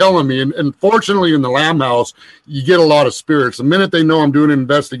spirits are telling me. And fortunately, in the Lamb House, you get a lot of spirits. The minute they know I'm doing an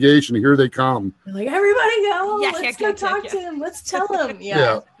investigation, here they come. They're like, everybody go. Let's go talk to him. Let's tell him.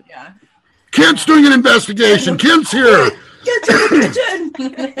 Yeah. Kent's doing an investigation. Kent's here. Get to the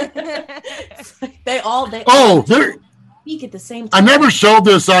kitchen. They all speak at the same time. I never showed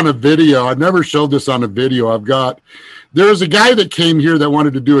this on a video. There's a guy that came here that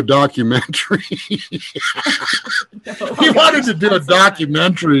wanted to do a documentary. He wanted to do a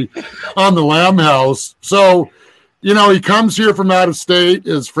documentary on the Lamb House. So, he comes here from out of state.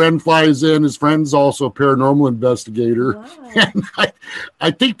 His friend flies in. His friend's also a paranormal investigator. Wow. And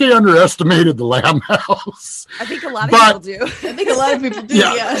I think they underestimated the Lamb House. I think a lot of people do.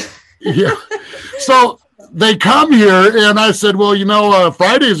 Yeah. So they come here, and I said, well,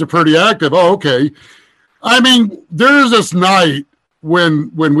 Fridays are pretty active. Oh, okay. I mean, there's this night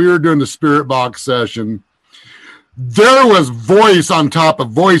when we were doing the Spirit Box session, there was voice on top of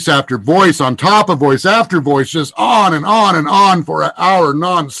voice after voice on top of voice after voice, just on and on and on for an hour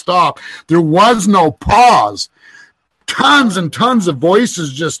nonstop. There was no pause. Tons and tons of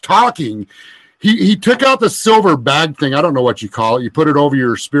voices just talking. He took out the silver bag thing. I don't know what you call it. You put it over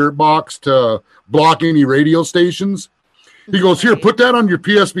your Spirit Box to block any radio stations. He goes, here, put that on your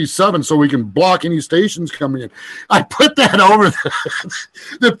PSB7 so we can block any stations coming in. I put that over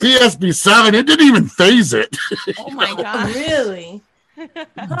the PSB7. It didn't even phase it. Oh, my God. Really? They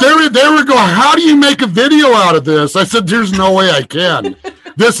were going, how do you make a video out of this? I said, there's no way I can.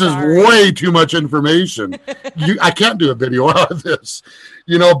 This is way too much information. I can't do a video out of this.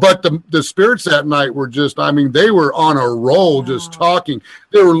 But the spirits that night were just, they were on a roll, just talking.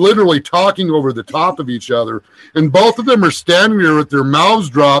 They were literally talking over the top of each other. And both of them are standing there with their mouths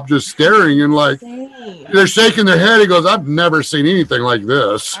dropped, just staring and they're shaking their head. He goes, I've never seen anything like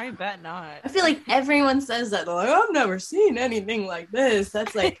this. I bet not. I feel like everyone says that. They're like, I've never seen anything like this.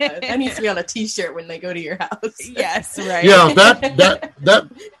 That's like, that needs to be on a t-shirt when they go to your house. Yes, right. Yeah,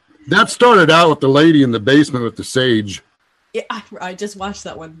 that started out with the lady in the basement with the sage. Yeah, I just watched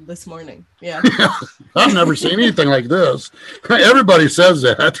that one this morning. Yeah. I've never seen anything like this. Everybody says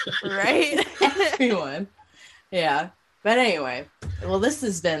that. Right? Everyone. Yeah. But anyway, well, this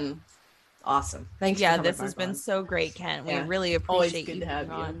has been awesome. Thanks. Yeah, this has been so great, Kent. We really appreciate you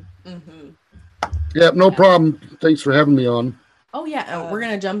having on. Mm-hmm. Yeah, no problem. Thanks for having me on. Oh, yeah. We're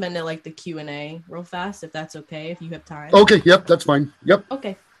going to jump into the Q&A real fast, if that's okay, if you have time. Okay. Yep. That's fine. Yep.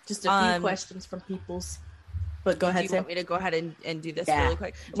 Okay. Just a few questions from people's. But go ahead, Sam. Do you want me to go ahead and do this really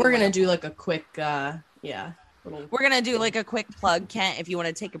quick? We're going to do a quick, We're going to do a quick plug, Kent. If you want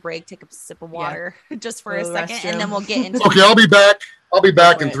to take a break, take a sip of water just for a second, and then we'll get into Okay, I'll be back. I'll be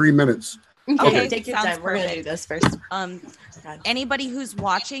back in 3 minutes. Okay, take your time. We're going to do this first. Anybody who's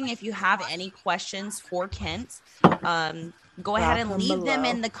watching, if you have any questions for Kent, go ahead and leave them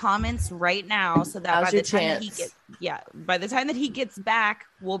in the comments right now, so that by the time that he gets back,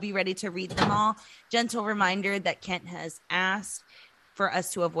 we'll be ready to read them all. Gentle reminder that Kent has asked for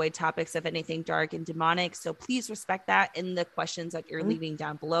us to avoid topics of anything dark and demonic, so please respect that in the questions that you're leaving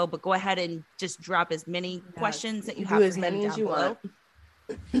down below. But go ahead and just drop as many questions that you have. Do as many as you want.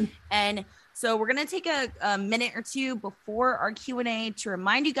 And so we're going to take a minute or two before our Q&A to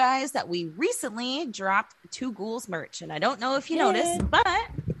remind you guys that we recently dropped Two Ghouls merch. And I don't know if you noticed, but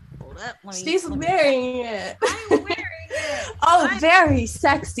hold up. She's wearing it. I'm wearing it. Oh, very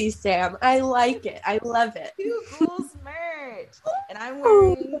sexy, Sam. I like it. I love it. Two Ghouls merch. And I'm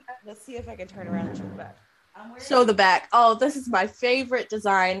wearing, let's see if I can turn around and show the back. Show the back. Oh, this is my favorite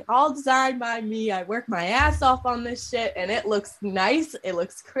design. All designed by me. I work my ass off on this shit, and it looks nice. It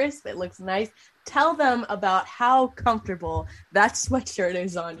looks crisp. It looks nice. Tell them about how comfortable that sweatshirt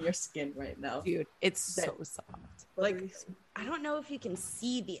is on your skin right now. Dude, it's so soft. I don't know if you can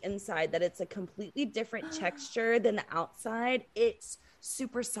see the inside, that it's a completely different texture than the outside. It's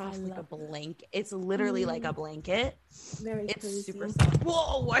super soft, like a blanket. It's literally like a blanket. It's crazy. Super soft.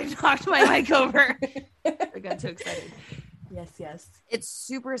 Whoa, I knocked my mic over. I got too excited. Yes. It's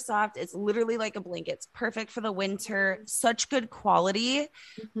super soft. It's literally like a blanket. It's perfect for the winter. Such good quality.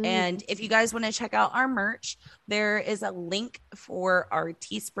 Mm-hmm. And if you guys want to check out our merch, there is a link for our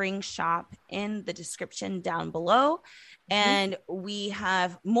Teespring shop in the description down below. And we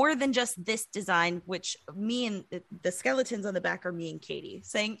have more than just this design, which me and the skeletons on the back are me and Katie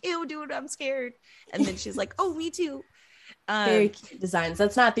saying, ew, dude, I'm scared. And then she's like, oh, me too. Very cute designs.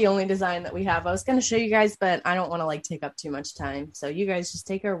 That's not the only design that we have. I was going to show you guys, but I don't want to take up too much time. So you guys just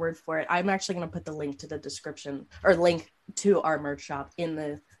take our word for it. I'm actually going to put the link to the description, or link to our merch shop in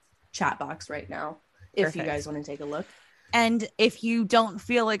the chat box right now. If you guys want to take a look. And if you don't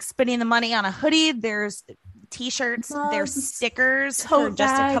feel like spending the money on a hoodie, there's t-shirts, there's stickers for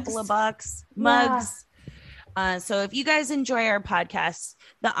just a couple of bucks, mugs. So if you guys enjoy our podcast,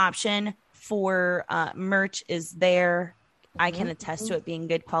 the option for merch is there. I can attest to it being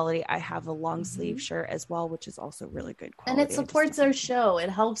good quality. I have a long sleeve shirt as well, which is also really good quality. And it supports our show. It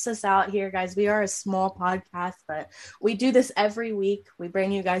helps us out here, guys. We are a small podcast, but we do this every week. We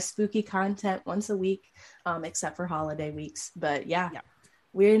bring you guys spooky content once a week, except for holiday weeks. But yeah.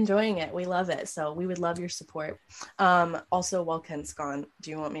 We're enjoying it. We love it. So we would love your support. Also, while Kent's gone, do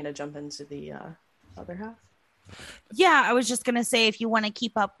you want me to jump into the other half? Yeah, I was just going to say, if you want to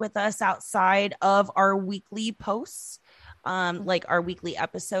keep up with us outside of our weekly posts, like our weekly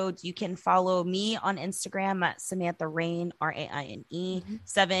episodes, you can follow me on Instagram at Samantha Raine, RAINE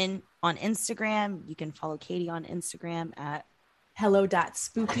 7 on Instagram. You can follow Katie on Instagram at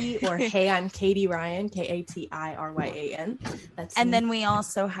hello.spooky or hey, I'm Katie Ryan, KATIRYAN. And then we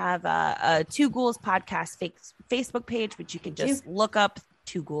also have a Two Ghouls podcast Facebook page, which you can just look up.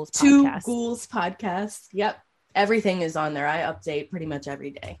 Two Ghouls podcast. Two Ghouls podcast. Yep. Everything is on there. I update pretty much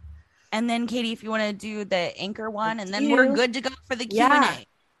every day. And then Katie, if you want to do the Anchor one, and then we're good to go for the Q&A.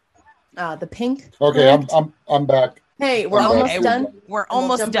 The pink. Okay, I'm back. Hey, we're almost done. We're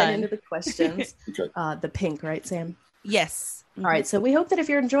almost done. Right into the questions. Okay. The pink, right, Sam? Yes. All right. So we hope that if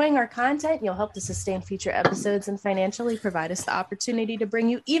you're enjoying our content, you'll help to sustain future episodes and financially provide us the opportunity to bring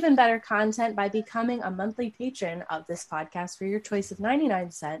you even better content by becoming a monthly patron of this podcast for your choice of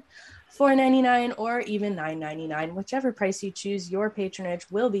 99¢, $4.99, or even $9.99. Whichever price you choose, your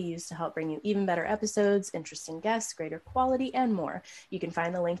patronage will be used to help bring you even better episodes, interesting guests, greater quality, and more. You can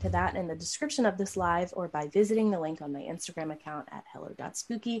find the link to that in the description of this live or by visiting the link on my Instagram account at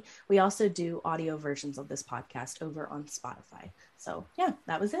hello.spooky. We also do audio versions of this podcast over on Spotify. So yeah,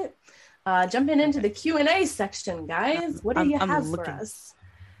 that was it. Jumping into the Q&A section, guys. What do you have for us?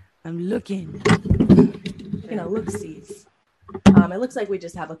 I'm looking. Look-sees. It looks like we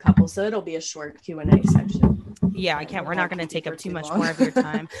just have a couple, so it'll be a short Q&A section. Yeah, we're not going to take up too much more of your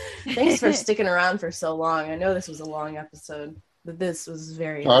time. Thanks for sticking around for so long. I know this was a long episode, but this was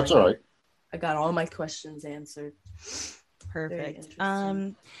very that's all right. I got all my questions answered. Perfect.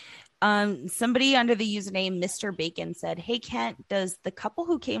 Somebody under the username Mr. Bacon said, "Hey Kent, does the couple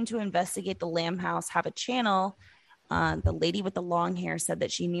who came to investigate the Lamb House have a channel? The lady with the long hair said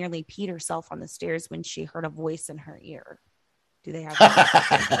that she nearly peed herself on the stairs when she heard a voice in her ear. Do they have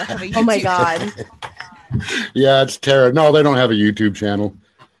a Oh my God. Yeah, it's Tara. No, they don't have a YouTube channel.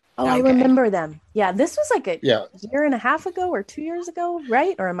 Oh, okay. I remember them. Yeah, this was like a year and a half ago or 2 years ago,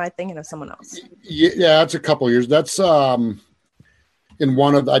 right? Or am I thinking of someone else? Yeah, it's a couple years. That's in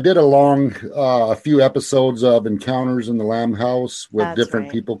one of I did a few episodes of Encounters in the Lamb House with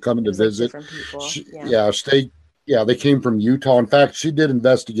different people coming to visit. They came from Utah. In fact, she did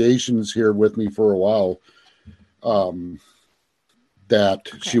investigations here with me for a while.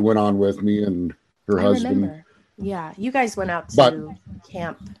 She went on with me and her husband. Remember. Yeah, you guys went out to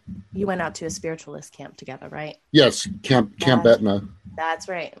camp. You went out to a spiritualist camp together, right? Yes, Camp Etna. That's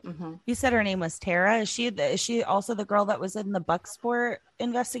right. Mm-hmm. You said her name was Tara. Is she also the girl that was in the Bucksport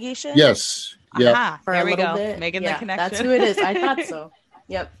investigation? Yes. Yeah. There we go. Bit. Making the connection. That's who it is. I thought so.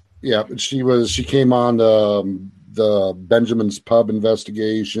 Yep. Yeah, she came on the Benjamin's Pub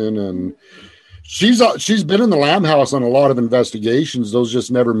investigation, and she's been in the Lamb House on a lot of investigations. Those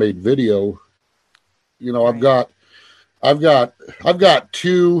just never made video. Right. I've got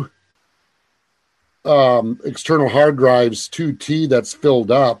two external hard drives, 2T that's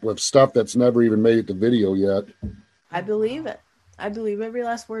filled up with stuff that's never even made it to video yet. I believe it. I believe every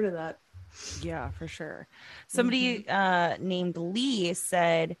last word of that. Yeah, for sure. Somebody named Lee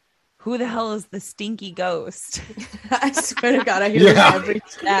said, "Who the hell is the stinky ghost?" I swear to God, I hear every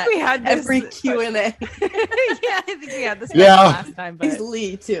chat. We had every Q&A. Yeah, I think we had this last time. But he's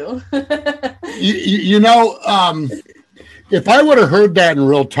Lee too. If I would have heard that in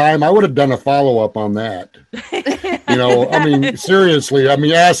real time, I would have done a follow-up on that. I mean, seriously. I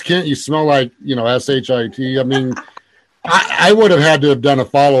mean, ask Kent, you smell like, SHIT. I mean, I would have had to have done a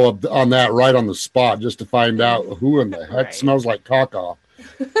follow-up on that right on the spot just to find out who in the heck smells like caca.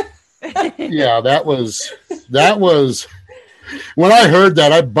 Yeah, that was when I heard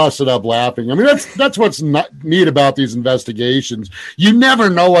that, I busted up laughing. I mean, that's what's neat about these investigations. You never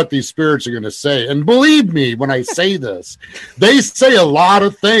know what these spirits are going to say. And believe me, when I say this, they say a lot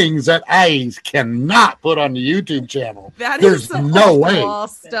of things that I cannot put on the YouTube channel. There's no way.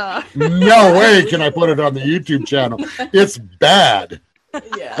 Stuff. No way can I put it on the YouTube channel. It's bad.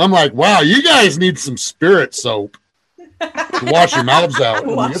 Yeah. I'm like, wow, you guys need some spirit soap. Wash your mouths out.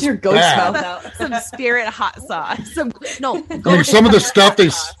 Wash your ghost mouth out. Some spirit hot sauce. Some of the stuff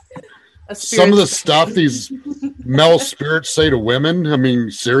these male spirits say to women. I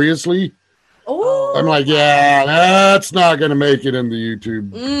mean, seriously. Oh, I'm like, yeah, that's not going to make it into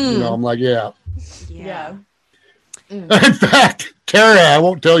YouTube. I'm like, yeah. In fact, Tara, I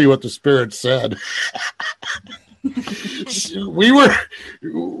won't tell you what the spirit said. we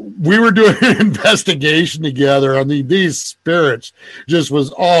were doing an investigation together. I mean, these spirits just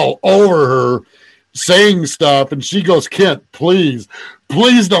was all over her, saying stuff, and she goes, "Kent, please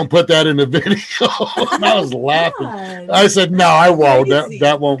don't put that in the video." And I was laughing. I said, "No, I won't.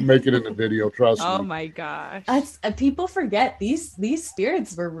 That won't make it in the video. Trust me." Oh my gosh! People forget these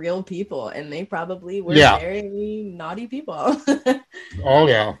spirits were real people, and they probably were very naughty people. Oh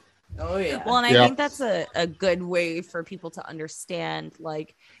yeah. Oh yeah. Well, and I think that's a good way for people to understand,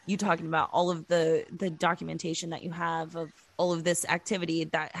 like you talking about all of the documentation that you have of all of this activity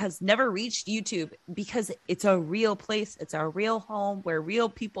that has never reached YouTube, because it's a real place, it's a real home where real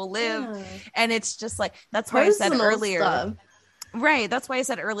people live, and it's just like that's why I said earlier. Stuff. Right. That's why I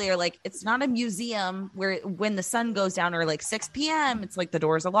said earlier, like, it's not a museum where when the sun goes down or like 6 p.m., it's like the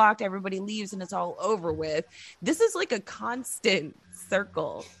doors are locked, everybody leaves, and it's all over with. This is like a constant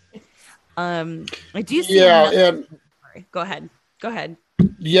circle. I do see. And sorry, go ahead.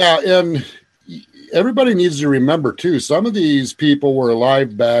 Yeah, and everybody needs to remember too, some of these people were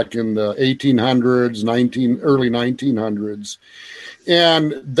alive back in the 1800s, early 1900s,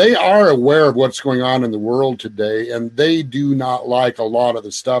 and they are aware of what's going on in the world today, and they do not like a lot of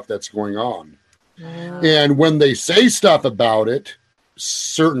the stuff that's going on. And when they say stuff about it,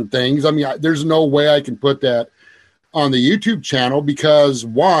 certain things, I mean, there's no way I can put that on the YouTube channel, because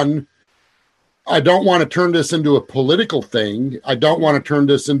one, I don't want to turn this into a political thing. I don't want to turn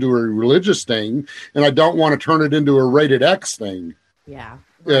this into a religious thing. And I don't want to turn it into a rated X thing. Yeah.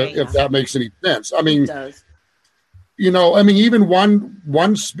 Right. If that makes any sense. I mean, it does. You know, I mean, even one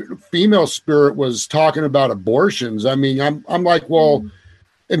female spirit was talking about abortions. I mean, I'm like, well,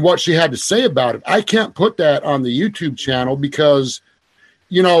 and what she had to say about it. I can't put that on the YouTube channel because,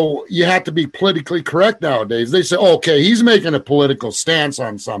 you know, you have to be politically correct nowadays. They say, oh, okay, he's making a political stance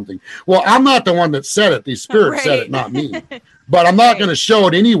on something. Well, I'm not the one that said it. These spirits said it, not me. But I'm not going to show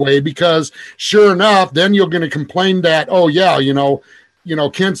it anyway, because sure enough, then you're going to complain that, oh, yeah, you know,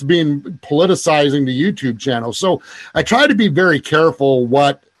 Kent's being politicizing the YouTube channel. So I try to be very careful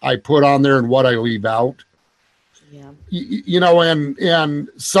what I put on there and what I leave out. Yeah. You know, and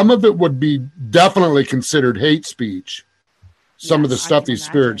some of it would be definitely considered hate speech. Some of the stuff these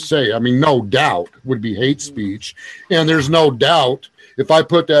spirits say, I mean, no doubt would be hate speech. And there's no doubt if I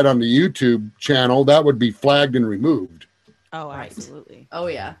put that on the YouTube channel, that would be flagged and removed. Oh, absolutely. Oh,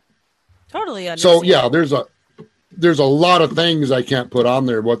 yeah. Totally understand. So, yeah, there's a lot of things I can't put on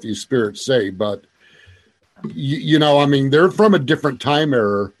there, what these spirits say. But, you know, I mean, they're from a different time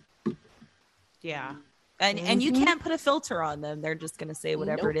era. Yeah. And you can't put a filter on them. They're just going to say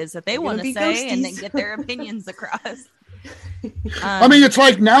whatever it is that they want to say and then get their opinions across. I mean, it's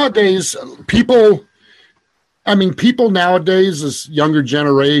like nowadays, people nowadays, this younger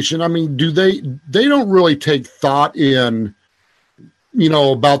generation, I mean, they don't really take thought in, you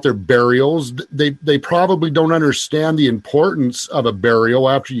know, about their burials. They probably don't understand the importance of a burial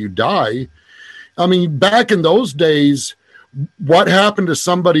after you die. I mean, back in those days, what happened to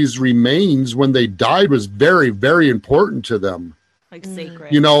somebody's remains when they died was very, very important to them. Like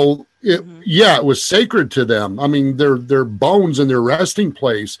sacred. You know, it was sacred to them. I mean, their bones and their resting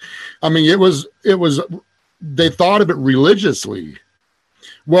place. I mean, it was, they thought of it religiously.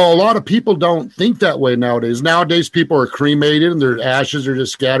 Well, a lot of people don't think that way nowadays. Nowadays, people are cremated and their ashes are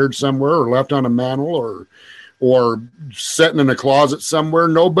just scattered somewhere or left on a mantle or sitting in a closet somewhere.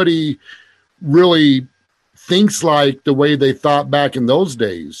 Nobody really thinks like the way they thought back in those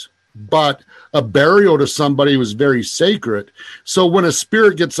days. But a burial to somebody was very sacred. So when a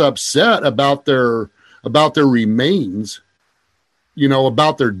spirit gets upset about their remains, you know,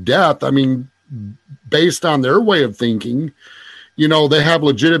 about their death, I mean, based on their way of thinking, you know, they have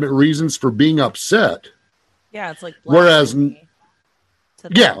legitimate reasons for being upset. Yeah, it's like whereas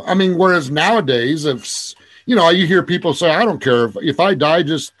nowadays, if you know, you hear people say, I don't care if I die,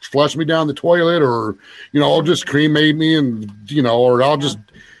 just flush me down the toilet, or, you know, I'll just cremate me, and, you know, or I'll just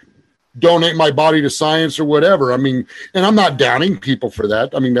donate my body to science or whatever. I mean, and I'm not downing people for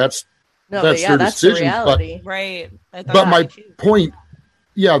that. I mean, that's their decision. The reality. Right. But my point,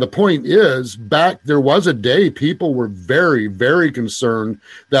 the point is, there was a day people were very, very concerned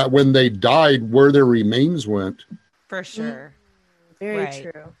that when they died, where their remains went. For sure. Very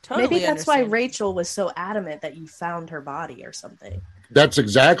true. Totally. Maybe that's why Rachel was so adamant that you found her body or something. That's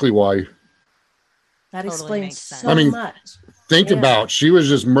exactly why. That totally explains so much. Think about, she was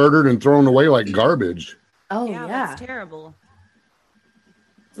just murdered and thrown away like garbage. Oh, That's terrible.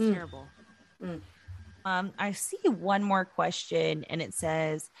 It's terrible. I see one more question, and it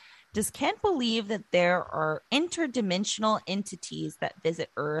says, Does Kent believe that there are interdimensional entities that visit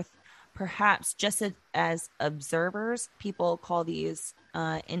Earth, perhaps just as observers? People call these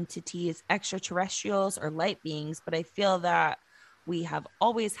entities extraterrestrials or light beings, but I feel that we have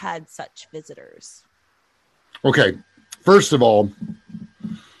always had such visitors. Okay, first of all,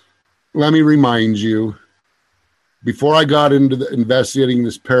 let me remind you, before I got into investigating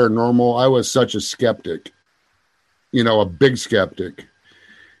this paranormal, I was such a skeptic, a big skeptic.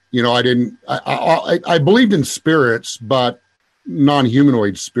 I believed in spirits, but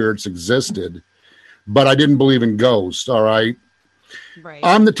non-humanoid spirits existed, but I didn't believe in ghosts. All right. Right.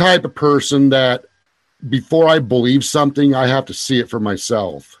 I'm the type of person that before I believe something, I have to see it for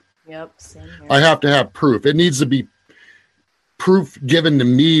myself. Yep. Same here. I have to have proof. It needs to be proof given to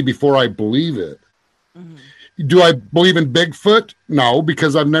me before I believe it. Mm-hmm. Do I believe in Bigfoot? No,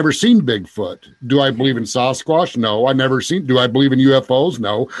 because I've never seen Bigfoot. Do I believe in Sasquatch? No, I never seen. Do I believe in UFOs?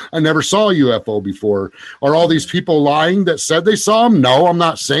 No, I never saw a UFO before. Are all these people lying that said they saw them? No, I'm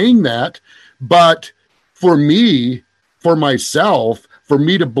not saying that. But for me, for myself, for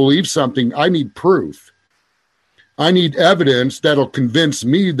me to believe something, I need proof. I need evidence that'll convince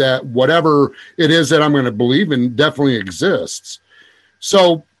me that whatever it is that I'm going to believe in definitely exists.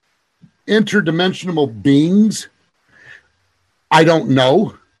 So, interdimensional beings, I don't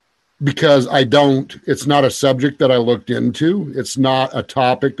know, because it's not a subject that I looked into. It's not a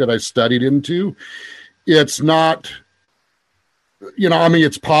topic that I studied into. It's not,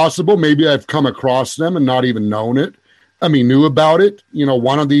 it's possible. Maybe I've come across them and not even known it. Knew about it.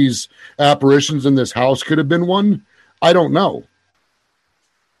 One of these apparitions in this house could have been one. I don't know.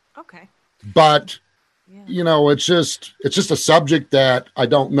 Okay. But it's just a subject that I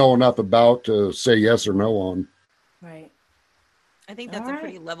don't know enough about to say yes or no on. Right. I think that's a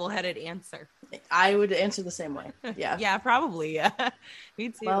pretty level-headed answer. I would answer the same way. Yeah. Yeah, probably. Yeah. Me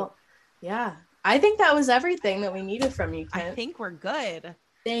too. Well, yeah. I think that was everything that we needed from you, Kent. I think we're good.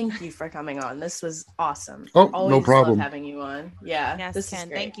 Thank you for coming on. This was awesome. Oh, Always no problem. love having you on. Yeah. Yes, this Ken, is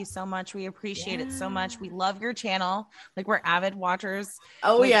great. thank you so much. We appreciate it so much. We love your channel. Like, we're avid watchers.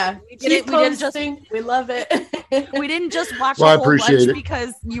 Oh, yeah. We love it. We didn't just watch Well, a whole bunch it.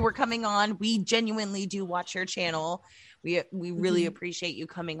 because you were coming on. We genuinely do watch your channel. We really appreciate you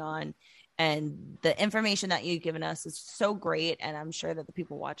coming on. And the information that you've given us is so great. And I'm sure that the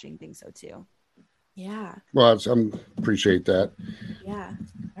people watching think so too. Yeah. Well, I appreciate that. Yeah.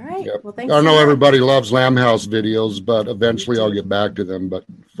 All right. Yep. Well, thanks. I know everybody loves Lamb House videos, but eventually I'll get back to them. But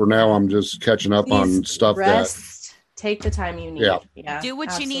for now, I'm just catching up on stuff Take the time you need. Yeah. Do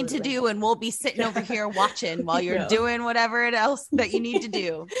what you need to do, and we'll be sitting over here watching while you're doing whatever else that you need to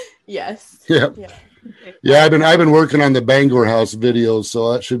do. Yes. Yep. Yeah. I've been working on the Bangor House videos,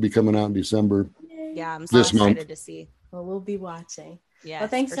 so that should be coming out in December. Yeah, I'm so excited to see. Well, we'll be watching. Yeah. Well,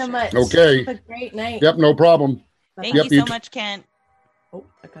 thanks so much. Okay. Have a great night. Yep. No problem. Thank you so much, Kent. Oh,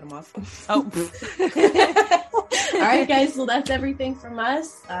 I cut him off. Oh. All right, guys. Well, that's everything from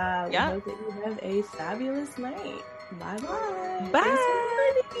us. We hope that you have a fabulous night. Bye-bye.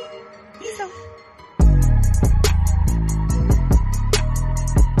 Bye. Peace out.